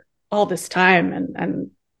for all this time.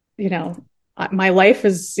 And my life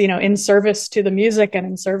is, in service to the music and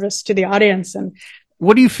in service to the audience. And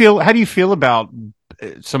how do you feel about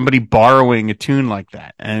somebody borrowing a tune like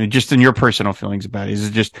that? And just in your personal feelings about it, is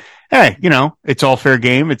it just, hey, it's all fair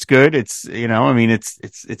game. It's good. It's,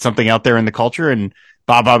 it's something out there in the culture, and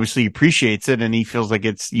Bob obviously appreciates it and he feels like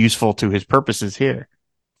it's useful to his purposes here.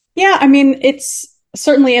 Yeah, I mean, it's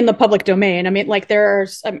certainly in the public domain. I mean, like there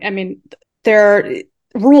are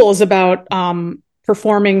rules about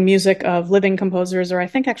performing music of living composers, or I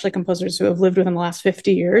think actually composers who have lived within the last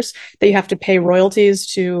 50 years, that you have to pay royalties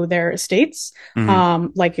to their estates.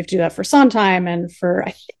 Like you have to do that for Sondheim and for,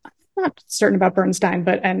 I'm not certain about Bernstein,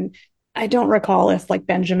 and I don't recall if like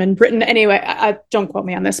Benjamin Britten. Anyway, I don't quote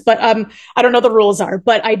me on this, but I don't know the rules are,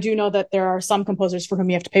 but I do know that there are some composers for whom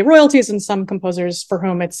you have to pay royalties and some composers for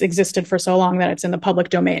whom it's existed for so long that it's in the public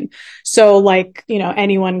domain. So like,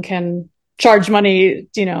 anyone can charge money,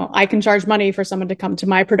 I can charge money for someone to come to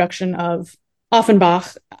my production of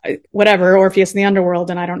Offenbach, whatever, Orpheus in the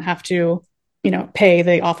Underworld, and I don't have to, pay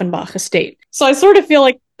the Offenbach estate. So I sort of feel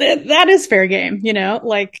like that is fair game,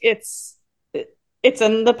 like it's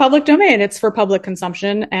in the public domain. It's for public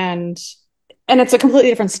consumption, and it's a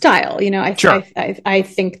completely different style. Sure. I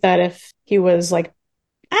think that if he was like,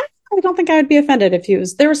 I don't think I would be offended if he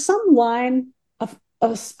was. There was some line of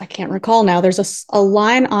I can't recall now. There's a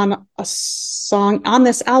line on a song on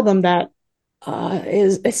this album that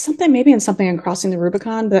is something maybe in something in Crossing the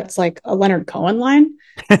Rubicon. That's like a Leonard Cohen line.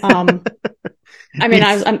 I mean,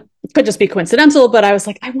 it could just be coincidental, but I was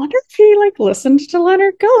like, I wonder if he like listened to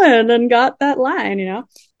Leonard Cohen and got that line,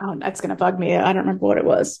 Oh, that's gonna bug me. I don't remember what it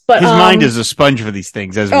was, but his mind is a sponge for these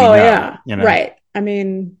things, as we know. Yeah, right. I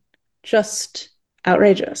mean, just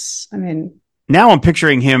outrageous. I mean, now I'm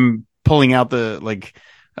picturing him pulling out a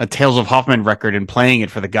Tales of Hoffman record and playing it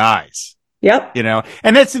for the guys. Yep.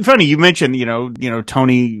 And that's funny. You mentioned,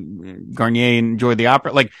 Tony Garnier and Enjoy the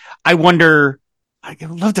Opera. Like, I wonder, I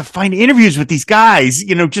would love to find interviews with these guys,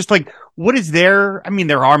 just like, what is there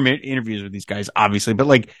are interviews with these guys, obviously, but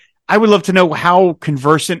like, I would love to know how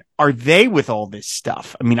conversant are they with all this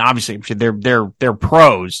stuff. I mean, obviously, I'm sure they're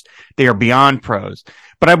pros. They are beyond pros,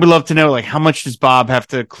 but I would love to know, like, how much does Bob have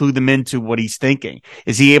to clue them into what he's thinking?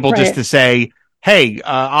 Is he able just to say, hey,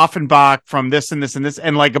 Offenbach from this and this and this,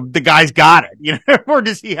 and like the guy's got it, or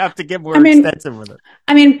does he have to get more extensive with it?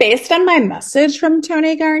 I mean, based on my message from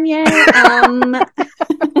Tony Garnier, I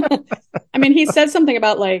mean, he said something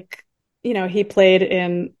about like, he played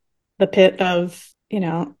in the pit of,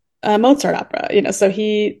 a Mozart opera, so I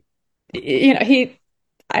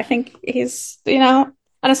think he's,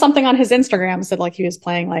 and something on his Instagram said like he was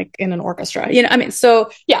playing like in an orchestra, I mean,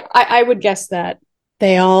 so yeah, I would guess that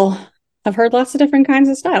they all have heard lots of different kinds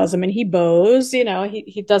of styles. I mean, he bows,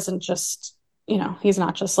 he doesn't just, he's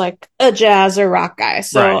not just like a jazz or rock guy.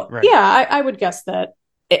 So right. Yeah, I would guess that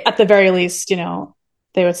at the very least,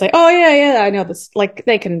 they would say, oh yeah, I know this, like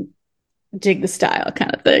they can dig the style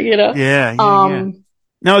kind of thing, Yeah.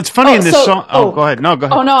 No, it's funny in this song. Go ahead. No, go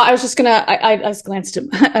ahead. Oh no, I was just I just glanced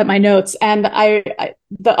at my notes, and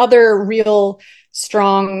the other real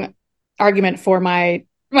strong argument for my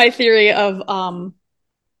theory of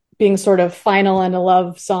being sort of final and a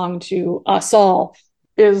love song to us all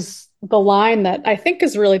is the line that I think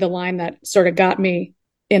is really the line that sort of got me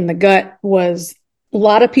in the gut was a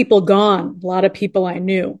lot of people gone, a lot of people I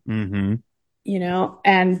knew, and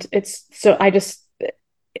it's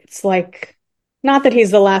like, not that he's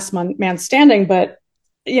the last man standing, but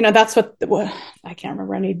that's what I can't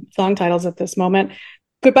remember any song titles at this moment.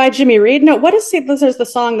 Goodbye, Jimmy Reed. No, what is he? There's the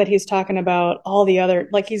song that he's talking about all the other,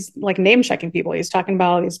 like he's like name checking people. He's talking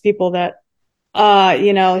about all these people that,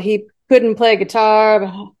 he couldn't play guitar.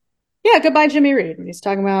 But, yeah, Goodbye, Jimmy Reed. He's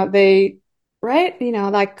talking about right?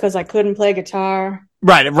 Like, cause I couldn't play guitar.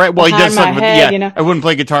 Right. Well, he does something with, I wouldn't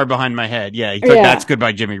play guitar behind my head. Yeah. That's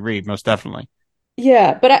Goodbye, Jimmy Reed. Most definitely.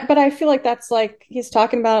 Yeah, but I feel like that's like he's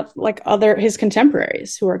talking about like his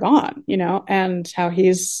contemporaries who are gone, and how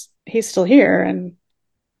he's still here and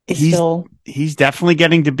he's definitely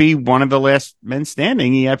getting to be one of the last men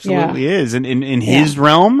standing. He absolutely is, and in his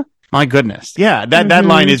realm, my goodness, yeah, that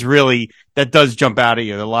line is really that does jump out at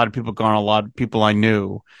you. A lot of people gone, a lot of people I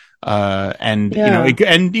knew, and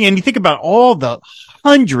you think about all the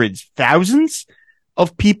hundreds, thousands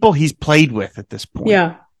of people he's played with at this point.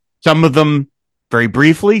 Yeah, some of them very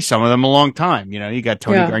briefly, some of them a long time. You got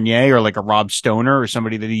Tony Garnier or like a Rob Stoner or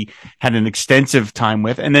somebody that he had an extensive time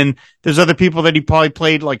with. And then there's other people that he probably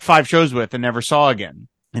played like 5 shows with and never saw again.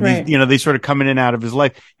 And they sort of come in and out of his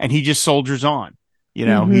life and he just soldiers on,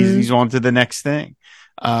 he's on to the next thing.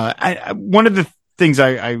 One of the things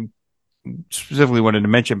I specifically wanted to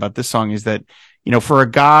mention about this song is that, for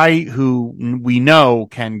a guy who we know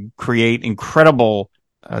can create incredible,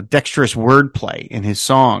 dexterous wordplay in his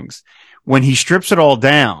songs, when he strips it all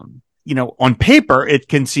down, on paper, it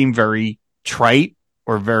can seem very trite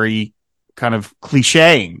or very kind of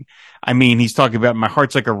clichéing. I mean, he's talking about my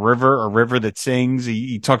heart's like a river that sings.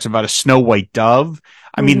 He talks about a snow white dove.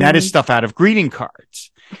 I mean, that is stuff out of greeting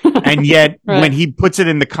cards. And yet Right. when he puts it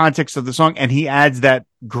in the context of the song and he adds that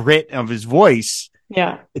grit of his voice,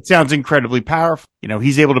 Yeah. it sounds incredibly powerful. You know,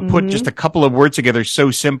 he's able to put just a couple of words together so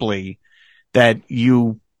simply that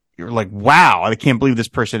you're like, wow, I can't believe this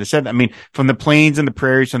person has said that. I mean, from the plains and the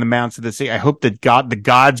prairies, from the mountains to the sea, I hope that the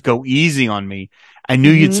gods go easy on me. I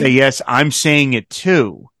knew you'd say yes. I'm saying it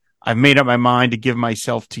too. I've made up my mind to give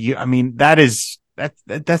myself to you. I mean, that's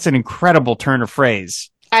an incredible turn of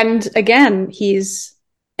phrase. And again, he's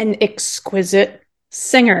an exquisite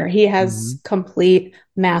singer. He has complete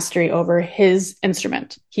mastery over his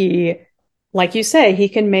instrument. He, like you say, he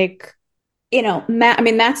can make, you know, I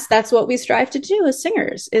mean, that's what we strive to do as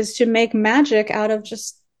singers, is to make magic out of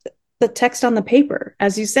just the text on the paper.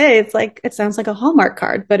 As you say, it's like, it sounds like a Hallmark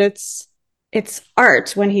card, but it's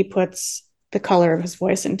art when he puts the color of his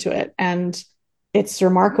voice into it. And it's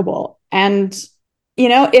remarkable. And, you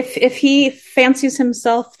know, if he fancies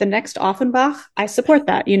himself the next Offenbach, I support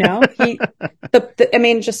that. You know, I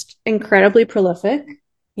mean, just incredibly prolific,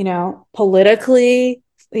 you know, politically,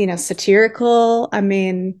 you know, satirical. I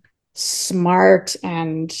mean, smart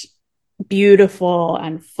and beautiful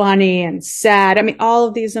and funny and sad. I mean, all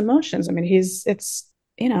of these emotions. I mean, it's,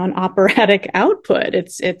 you know, an operatic output.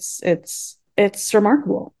 It's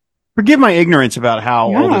remarkable. Forgive my ignorance about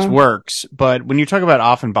how all this works, but when you talk about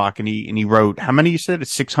Offenbach and he wrote, how many you said?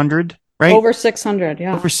 It's 600, right? Over 600,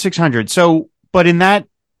 yeah. Over 600. So, but in that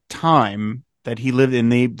time that he lived in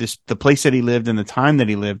the place that he lived and the time that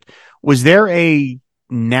he lived, was there a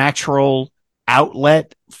natural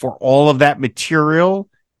outlet for all of that material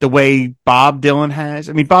the way Bob Dylan has?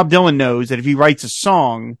 I mean, Bob Dylan knows that if he writes a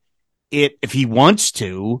song, if he wants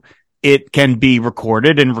to, it can be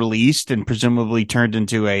recorded and released and presumably turned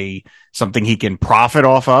into something he can profit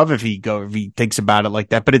off of if he thinks about it like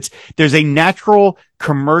that. But there's a natural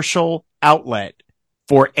commercial outlet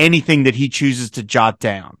for anything that he chooses to jot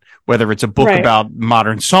down, whether it's a book about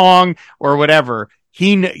modern song or whatever.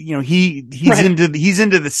 He's into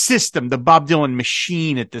the system. The Bob Dylan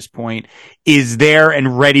machine at this point is there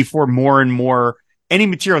and ready for more and more. Any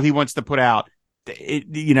material he wants to put out,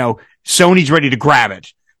 Sony's ready to grab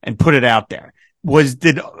it and put it out there.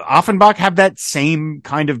 Did Offenbach have that same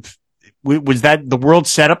kind of, was that the world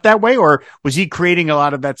set up that way, or was he creating a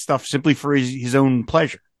lot of that stuff simply for his own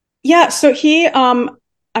pleasure? Yeah. So I'm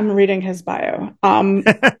reading his bio. I mean,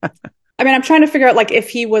 I'm trying to figure out like if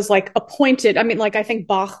he was like appointed. I mean, like I think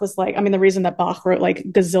Bach was like, I mean, the reason that Bach wrote like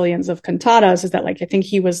gazillions of cantatas is that like, I think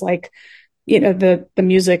he was like, you know, the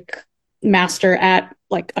music master at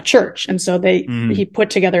like a church. And so he put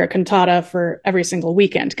together a cantata for every single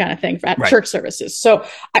weekend kind of thing at church services. So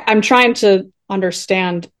I'm trying to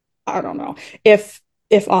understand, I don't know if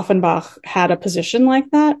Offenbach had a position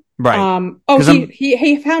like that. Right.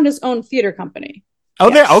 He found his own theater company. Oh,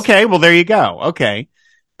 yes. Okay. Well, there you go. Okay.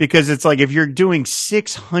 Because it's like, if you're doing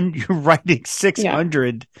 600, you're writing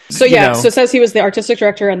 600. Yeah. So yeah. So it says he was the artistic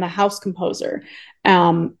director and the house composer.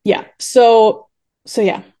 Yeah. So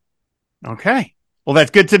yeah. Okay. Well,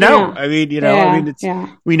 that's good to know. Yeah. I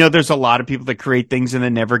mean, we know there's a lot of people that create things and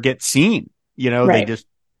then never get seen. You know, they just,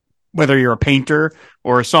 whether you're a painter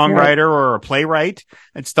or a songwriter or a playwright,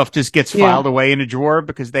 and stuff just gets filed away in a drawer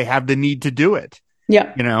because they have the need to do it.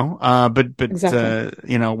 Yeah. You know, but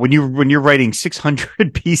exactly. You know, when you're writing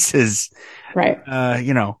 600 pieces, right.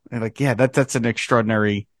 You know, like, yeah, that's an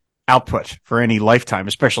extraordinary output for any lifetime,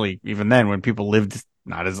 especially even then when people lived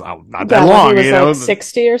not that long, he was like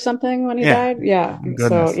 60 or something when he died. Yeah. Goodness.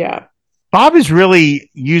 So yeah. Bob is really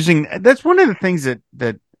using, that's one of the things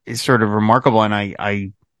that is sort of remarkable. And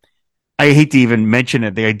I hate to even mention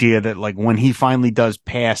it, the idea that like when he finally does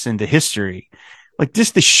pass into history, like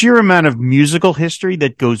just the sheer amount of musical history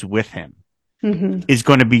that goes with him is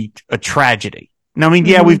going to be a tragedy. Now, I mean,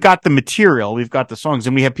 yeah, we've got the material, we've got the songs,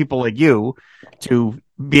 and we have people like you to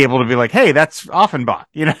be able to be like, hey, that's Offenbach.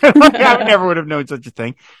 You know, like, I never would have known such a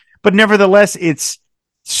thing. But nevertheless, it's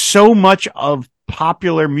so much of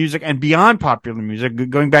popular music and beyond popular music,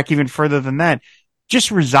 going back even further than that,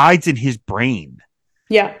 just resides in his brain.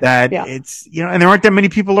 Yeah. It's, you know, and there aren't that many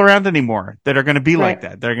people around anymore that are going to be like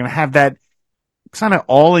that. They're going to have that kind of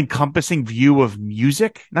all-encompassing view of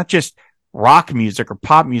music, not just rock music or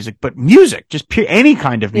pop music, but music, just any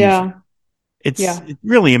kind of music. Yeah. It's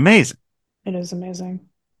really amazing. It is amazing.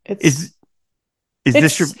 Is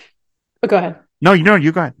this your? Oh, go ahead. No,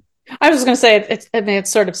 you go ahead. I was just going to say it's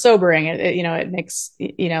sort of sobering. It makes,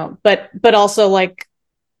 but also like,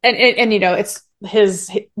 and it's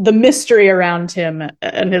the mystery around him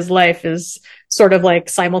and his life is sort of like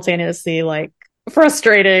simultaneously like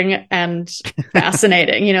frustrating and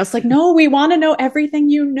fascinating. It's like, no, we want to know everything,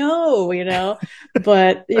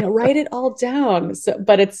 but write it all down. So,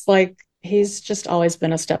 but it's like he's just always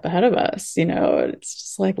been a step ahead of us. It's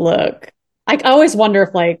just like, look, I always wonder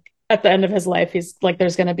if like at the end of his life, he's like,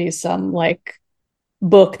 there's going to be some like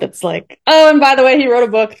book that's like, oh, and by the way, he wrote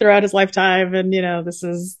a book throughout his lifetime, and this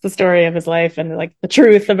is the story of his life and like the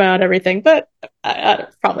truth about everything. But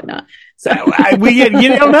probably not. So we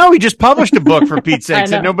don't know. He just published a book, for Pete's sake,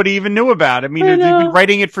 that nobody even knew about. I mean, he's been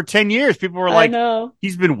writing it for 10 years. People were like,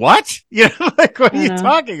 he's been what? Like, what are you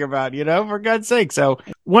talking about? For God's sake. So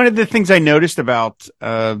one of the things I noticed about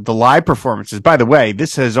the live performances, by the way,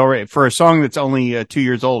 this has already, for a song that's only 2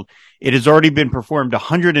 years old, it has already been performed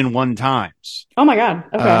 101 times. Oh my God.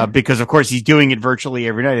 Okay. Because of course he's doing it virtually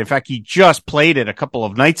every night. In fact, he just played it a couple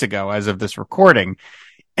of nights ago as of this recording.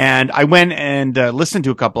 And I went and listened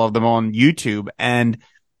to a couple of them on YouTube, and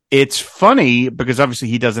it's funny because obviously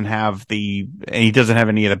he doesn't have any of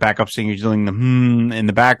the backup singers doing the in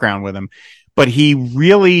the background with him, but he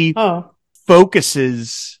really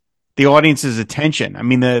focuses the audience's attention. I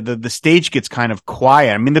mean, the stage gets kind of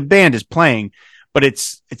quiet. I mean, the band is playing, but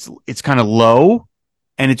it's kind of low,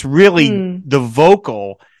 and it's really the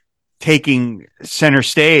vocal taking center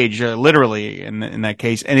stage, literally in that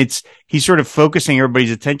case. And he's sort of focusing everybody's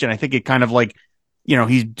attention. I think it kind of like,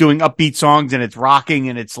 he's doing upbeat songs and it's rocking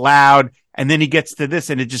and it's loud. And then he gets to this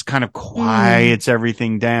and it just kind of quiets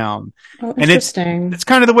everything down. Oh, and interesting. it's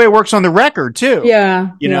kind of the way it works on the record too.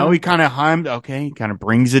 Yeah. He kind of he kind of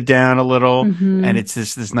brings it down a little, and it's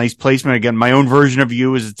this nice placement. Again, My Own Version of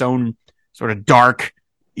You is its own sort of dark,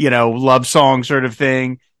 love song sort of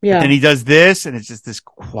thing. Yeah. And he does this, and it's just this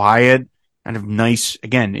quiet, kind of nice,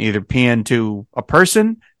 again, either paying to a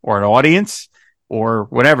person or an audience or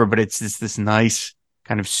whatever, but it's this nice,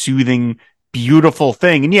 kind of soothing, beautiful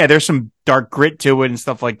thing. And yeah, there's some dark grit to it and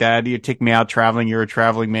stuff like that. You take me out traveling, you're a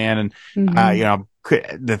traveling man. And,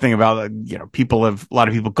 the thing about, a lot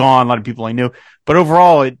of people gone, a lot of people I knew, but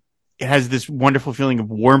overall it has this wonderful feeling of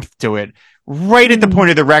warmth to it right at the point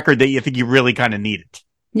of the record that you think you really kind of need it.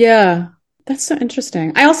 Yeah. That's so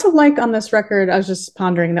interesting. I also like on this record, I was just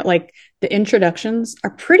pondering that like the introductions are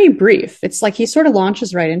pretty brief. It's like he sort of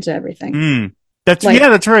launches right into everything. That's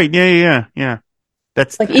right. Yeah.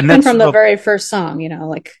 That's like even from the very first song,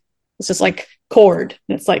 like it's just like chord.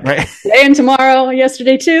 It's like today and tomorrow,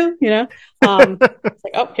 yesterday too, it's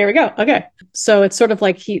like, oh, here we go. Okay. So it's sort of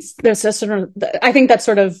like there's a sort of, I think that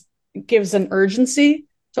sort of gives an urgency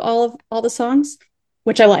to all the songs,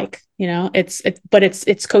 which I like, but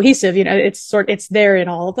it's cohesive, it's there in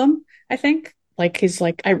all of them. I think like, he's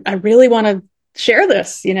like, I really want to share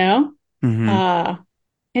this, interesting.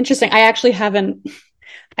 I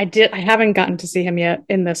haven't gotten to see him yet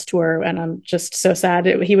in this tour, and I'm just so sad.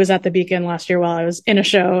 He was at the Beacon last year while I was in a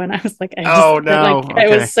show, and I was like, I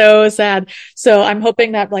was so sad. So I'm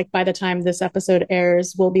hoping that like by the time this episode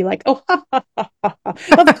airs, we'll be like, oh,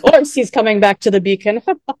 of course he's coming back to the Beacon.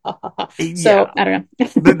 So I don't know.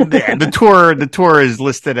 the tour is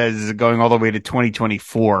listed as going all the way to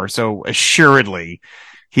 2024. So assuredly,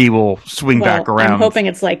 he will swing back around. I'm hoping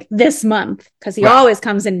it's like this month because he always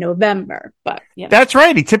comes in November. But that's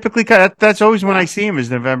right. He typically that's always when I see him is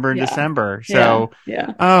November and December. So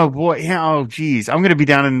oh boy, oh geez, I'm going to be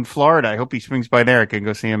down in Florida. I hope he swings by there. I can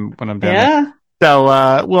go see him when I'm down there.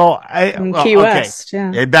 So Key West.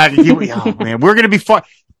 Yeah. Oh man, we're going to be far.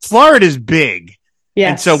 Florida's big. Yes.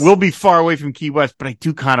 And so we'll be far away from Key West, but I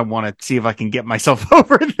do kind of want to see if I can get myself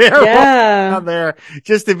over there. Yeah. There,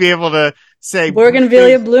 just to be able to say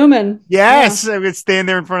Bougainvillea bloomin'. Yes. I would stand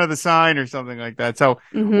there in front of the sign or something like that. So,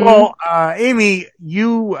 Amy,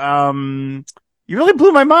 you really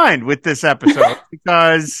blew my mind with this episode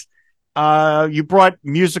because, you brought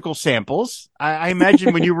musical samples. I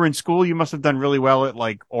imagine when you were in school, you must have done really well at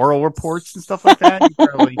like oral reports and stuff like that. You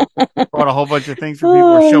probably brought a whole bunch of things for people,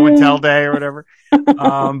 or show and tell day or whatever.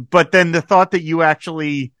 But then the thought that you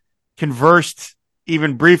actually conversed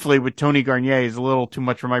even briefly with Tony Garnier is a little too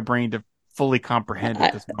much for my brain to fully comprehend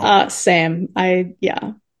at this moment. Same. I'm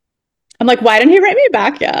like, why didn't he write me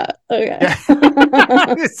back yet? Okay. Yeah.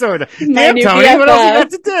 So, damn, Tony, what else you got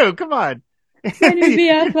to do? Come on. My new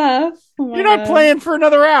BFF. Oh You're not playing for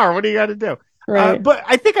another hour. What do you got to do? Right. But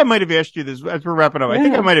I think I might have asked you this as we're wrapping up. I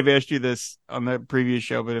think I might have asked you this on the previous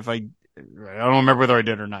show, but I don't remember whether I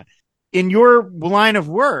did or not. In your line of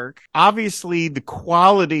work, obviously the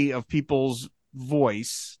quality of people's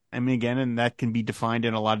voice, I mean, again, and that can be defined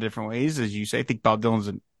in a lot of different ways. As you say, I think Bob Dylan's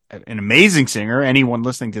an amazing singer. Anyone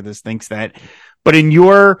listening to this thinks that. But in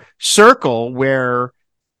your circle, where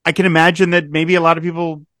I can imagine that maybe a lot of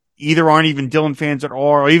people either aren't even Dylan fans at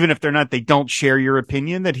all, or even if they're not, they don't share your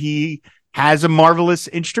opinion that he has a marvelous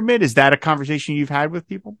instrument? Is that a conversation you've had with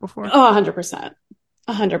people before? Oh, 100%.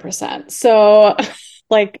 100%. So,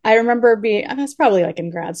 like, I remember I was probably like in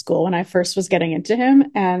grad school when I first was getting into him,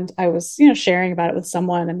 and I was, sharing about it with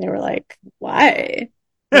someone, and they were like, why?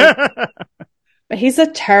 Like, but he's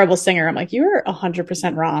a terrible singer. I'm like, you're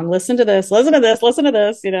 100% wrong. Listen to this, listen to this, listen to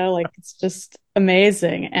this, like it's just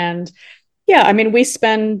amazing. And yeah, I mean, we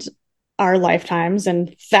spend our lifetimes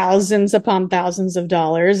and thousands upon thousands of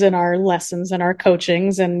dollars in our lessons and our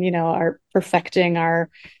coachings and, our perfecting our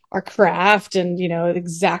craft and,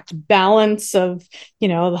 exact balance of,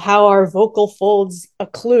 how our vocal folds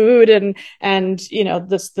occlude and,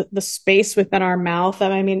 the space within our mouth.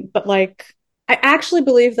 I mean, but like, I actually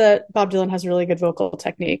believe that Bob Dylan has really good vocal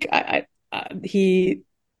technique. He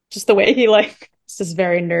just the way he this is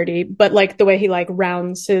very nerdy, but like the way he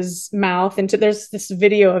rounds his mouth into. There's this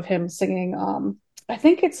video of him singing. I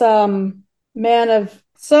think it's Man of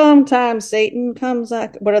Sometimes Satan Comes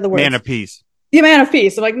Out. What are the words? Man of Peace. Yeah, Man of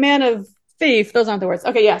Peace. I'm like Man of Thief. Those aren't the words.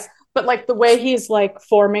 Okay, yes, but like the way he's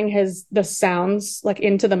forming the sounds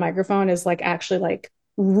into the microphone is actually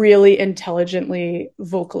really intelligently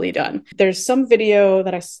vocally done. There's some video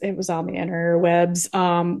that it was on the interwebs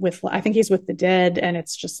with I think he's with the Dead, and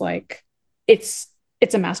it's just it's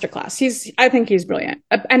a masterclass. I think he's brilliant.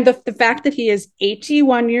 And the fact that he is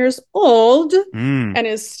 81 years old and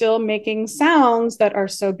is still making sounds that are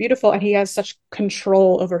so beautiful, and he has such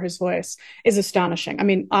control over his voice is astonishing. I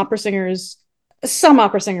mean, some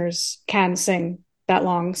opera singers can sing that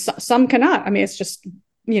long, some cannot. I mean, it's just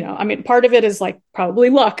part of it is probably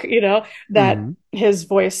luck, that his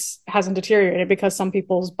voice hasn't deteriorated, because some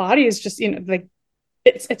people's bodies just,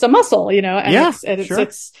 it's a muscle, and sure.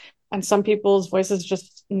 And some people's voices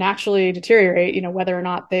just naturally deteriorate, whether or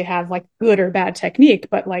not they have good or bad technique,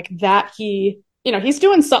 but that he's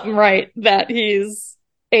doing something right, that he's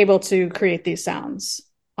able to create these sounds.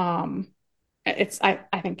 I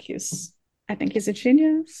think he's a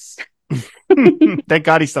genius. Thank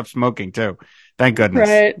God he stopped smoking too. Thank goodness.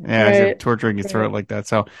 Right. Yeah, right, torturing his throat like that.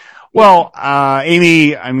 So, well,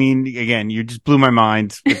 Amy, I mean, again, you just blew my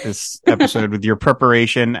mind with this episode with your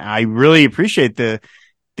preparation. I really appreciate the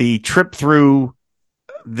trip through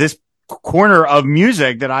this corner of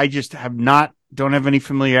music that I just don't have any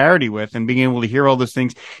familiarity with, and being able to hear all those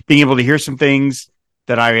things, being able to hear some things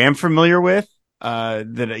that I am familiar with.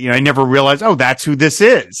 That I never realized. Oh, that's who this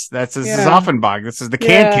is. This is Offenbach. This is the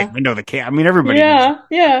can. We know the can. I mean, everybody.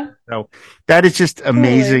 Yeah. So that is just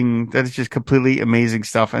amazing. That is just completely amazing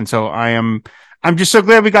stuff. And so I'm just so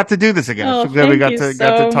glad we got to do this again. Oh, so glad we got to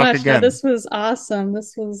talk much. again. No, this was awesome.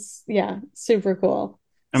 This was super cool.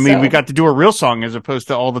 I mean, we got to do a real song as opposed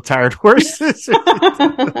to All the Tired Horses.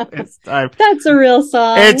 It's time. That's a real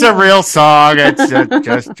song. It's a real song. It's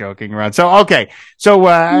just joking around. So, okay. So,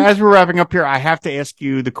 as we're wrapping up here, I have to ask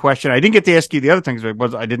you the question. I didn't get to ask you the other things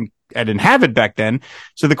because I didn't have it back then.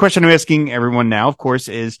 So the question I'm asking everyone now, of course,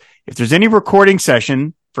 is if there's any recording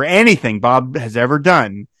session for anything Bob has ever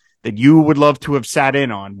done that you would love to have sat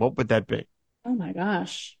in on, what would that be? Oh my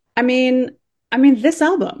gosh. I mean, this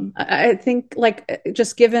album, I think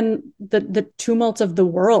just given the tumult of the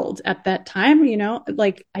world at that time,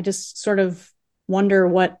 I just sort of wonder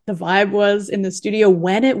what the vibe was in the studio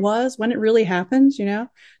when it really happened,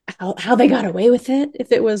 how they got away with it.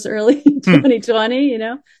 If it was early 2020,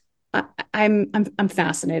 I'm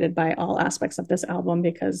fascinated by all aspects of this album,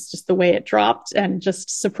 because just the way it dropped and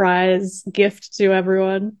just surprise gift to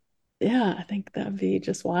everyone. Yeah, I think that'd be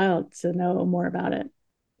just wild to know more about it.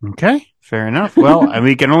 Okay, fair enough. Well,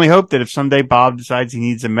 we can only hope that if someday Bob decides he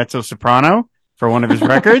needs a mezzo soprano for one of his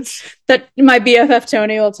records, that my BFF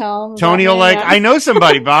Tony will tell him. Tony will I know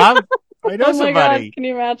somebody, Bob. I know somebody. God, can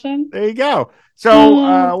you imagine? There you go. So,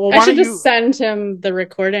 I should just send him the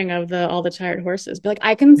recording of All the Tired Horses. Be like,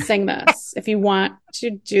 I can sing this if you want to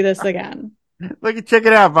do this again. Look, check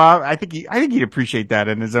it out, Bob. I think he'd appreciate that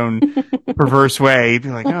in his own perverse way. He'd be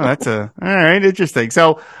like, oh, that's all right, interesting.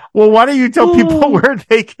 So, why don't you tell people where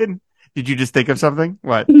they can? Did you just think of something?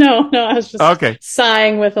 What? No, I was just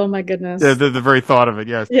sighing with, oh my goodness. The very thought of it,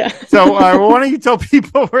 yes. Yeah. So, why don't you tell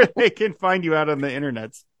people where they can find you out on the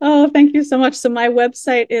internet? Oh, thank you so much. So my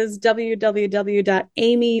website is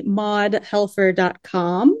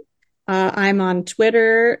www.amymodhelfer.com. I'm on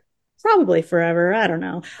Twitter. Probably forever. I don't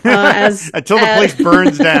know. Until the place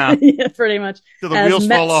burns down. Yeah, pretty much. Till the wheels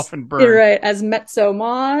fall off and burn. Right. As Mezzo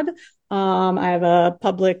Mod. I have a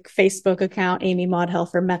public Facebook account, Amy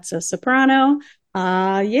Modhelfer Mezzo Soprano.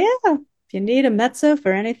 If you need a mezzo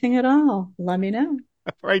for anything at all, let me know.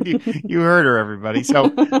 Right. You heard her, everybody.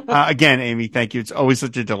 So, again, Amy, thank you. It's always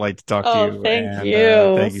such a delight to talk to you. Thank And,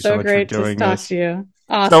 you. thank you so much great for doing to talk this. to you.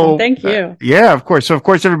 Awesome. So, Thank you. Yeah, of course. So, of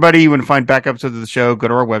course, everybody, you want to find back episodes of the show, go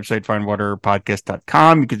to our website,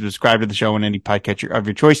 findwaterpodcast.com. You can subscribe to the show on any podcatcher of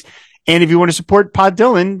your choice. And if you want to support Pod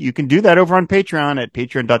Dylan, you can do that over on Patreon at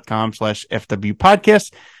patreon.com/FW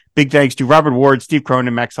podcast. Big thanks to Robert Ward, Steve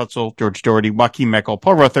Cronin, Max Hutzel, George Doherty, Joaquin Meckel,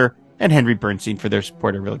 Paul Ruther, and Henry Bernstein for their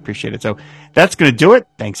support. I really appreciate it. So that's going to do it.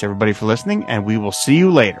 Thanks, everybody, for listening, and we will see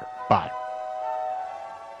you later. Bye.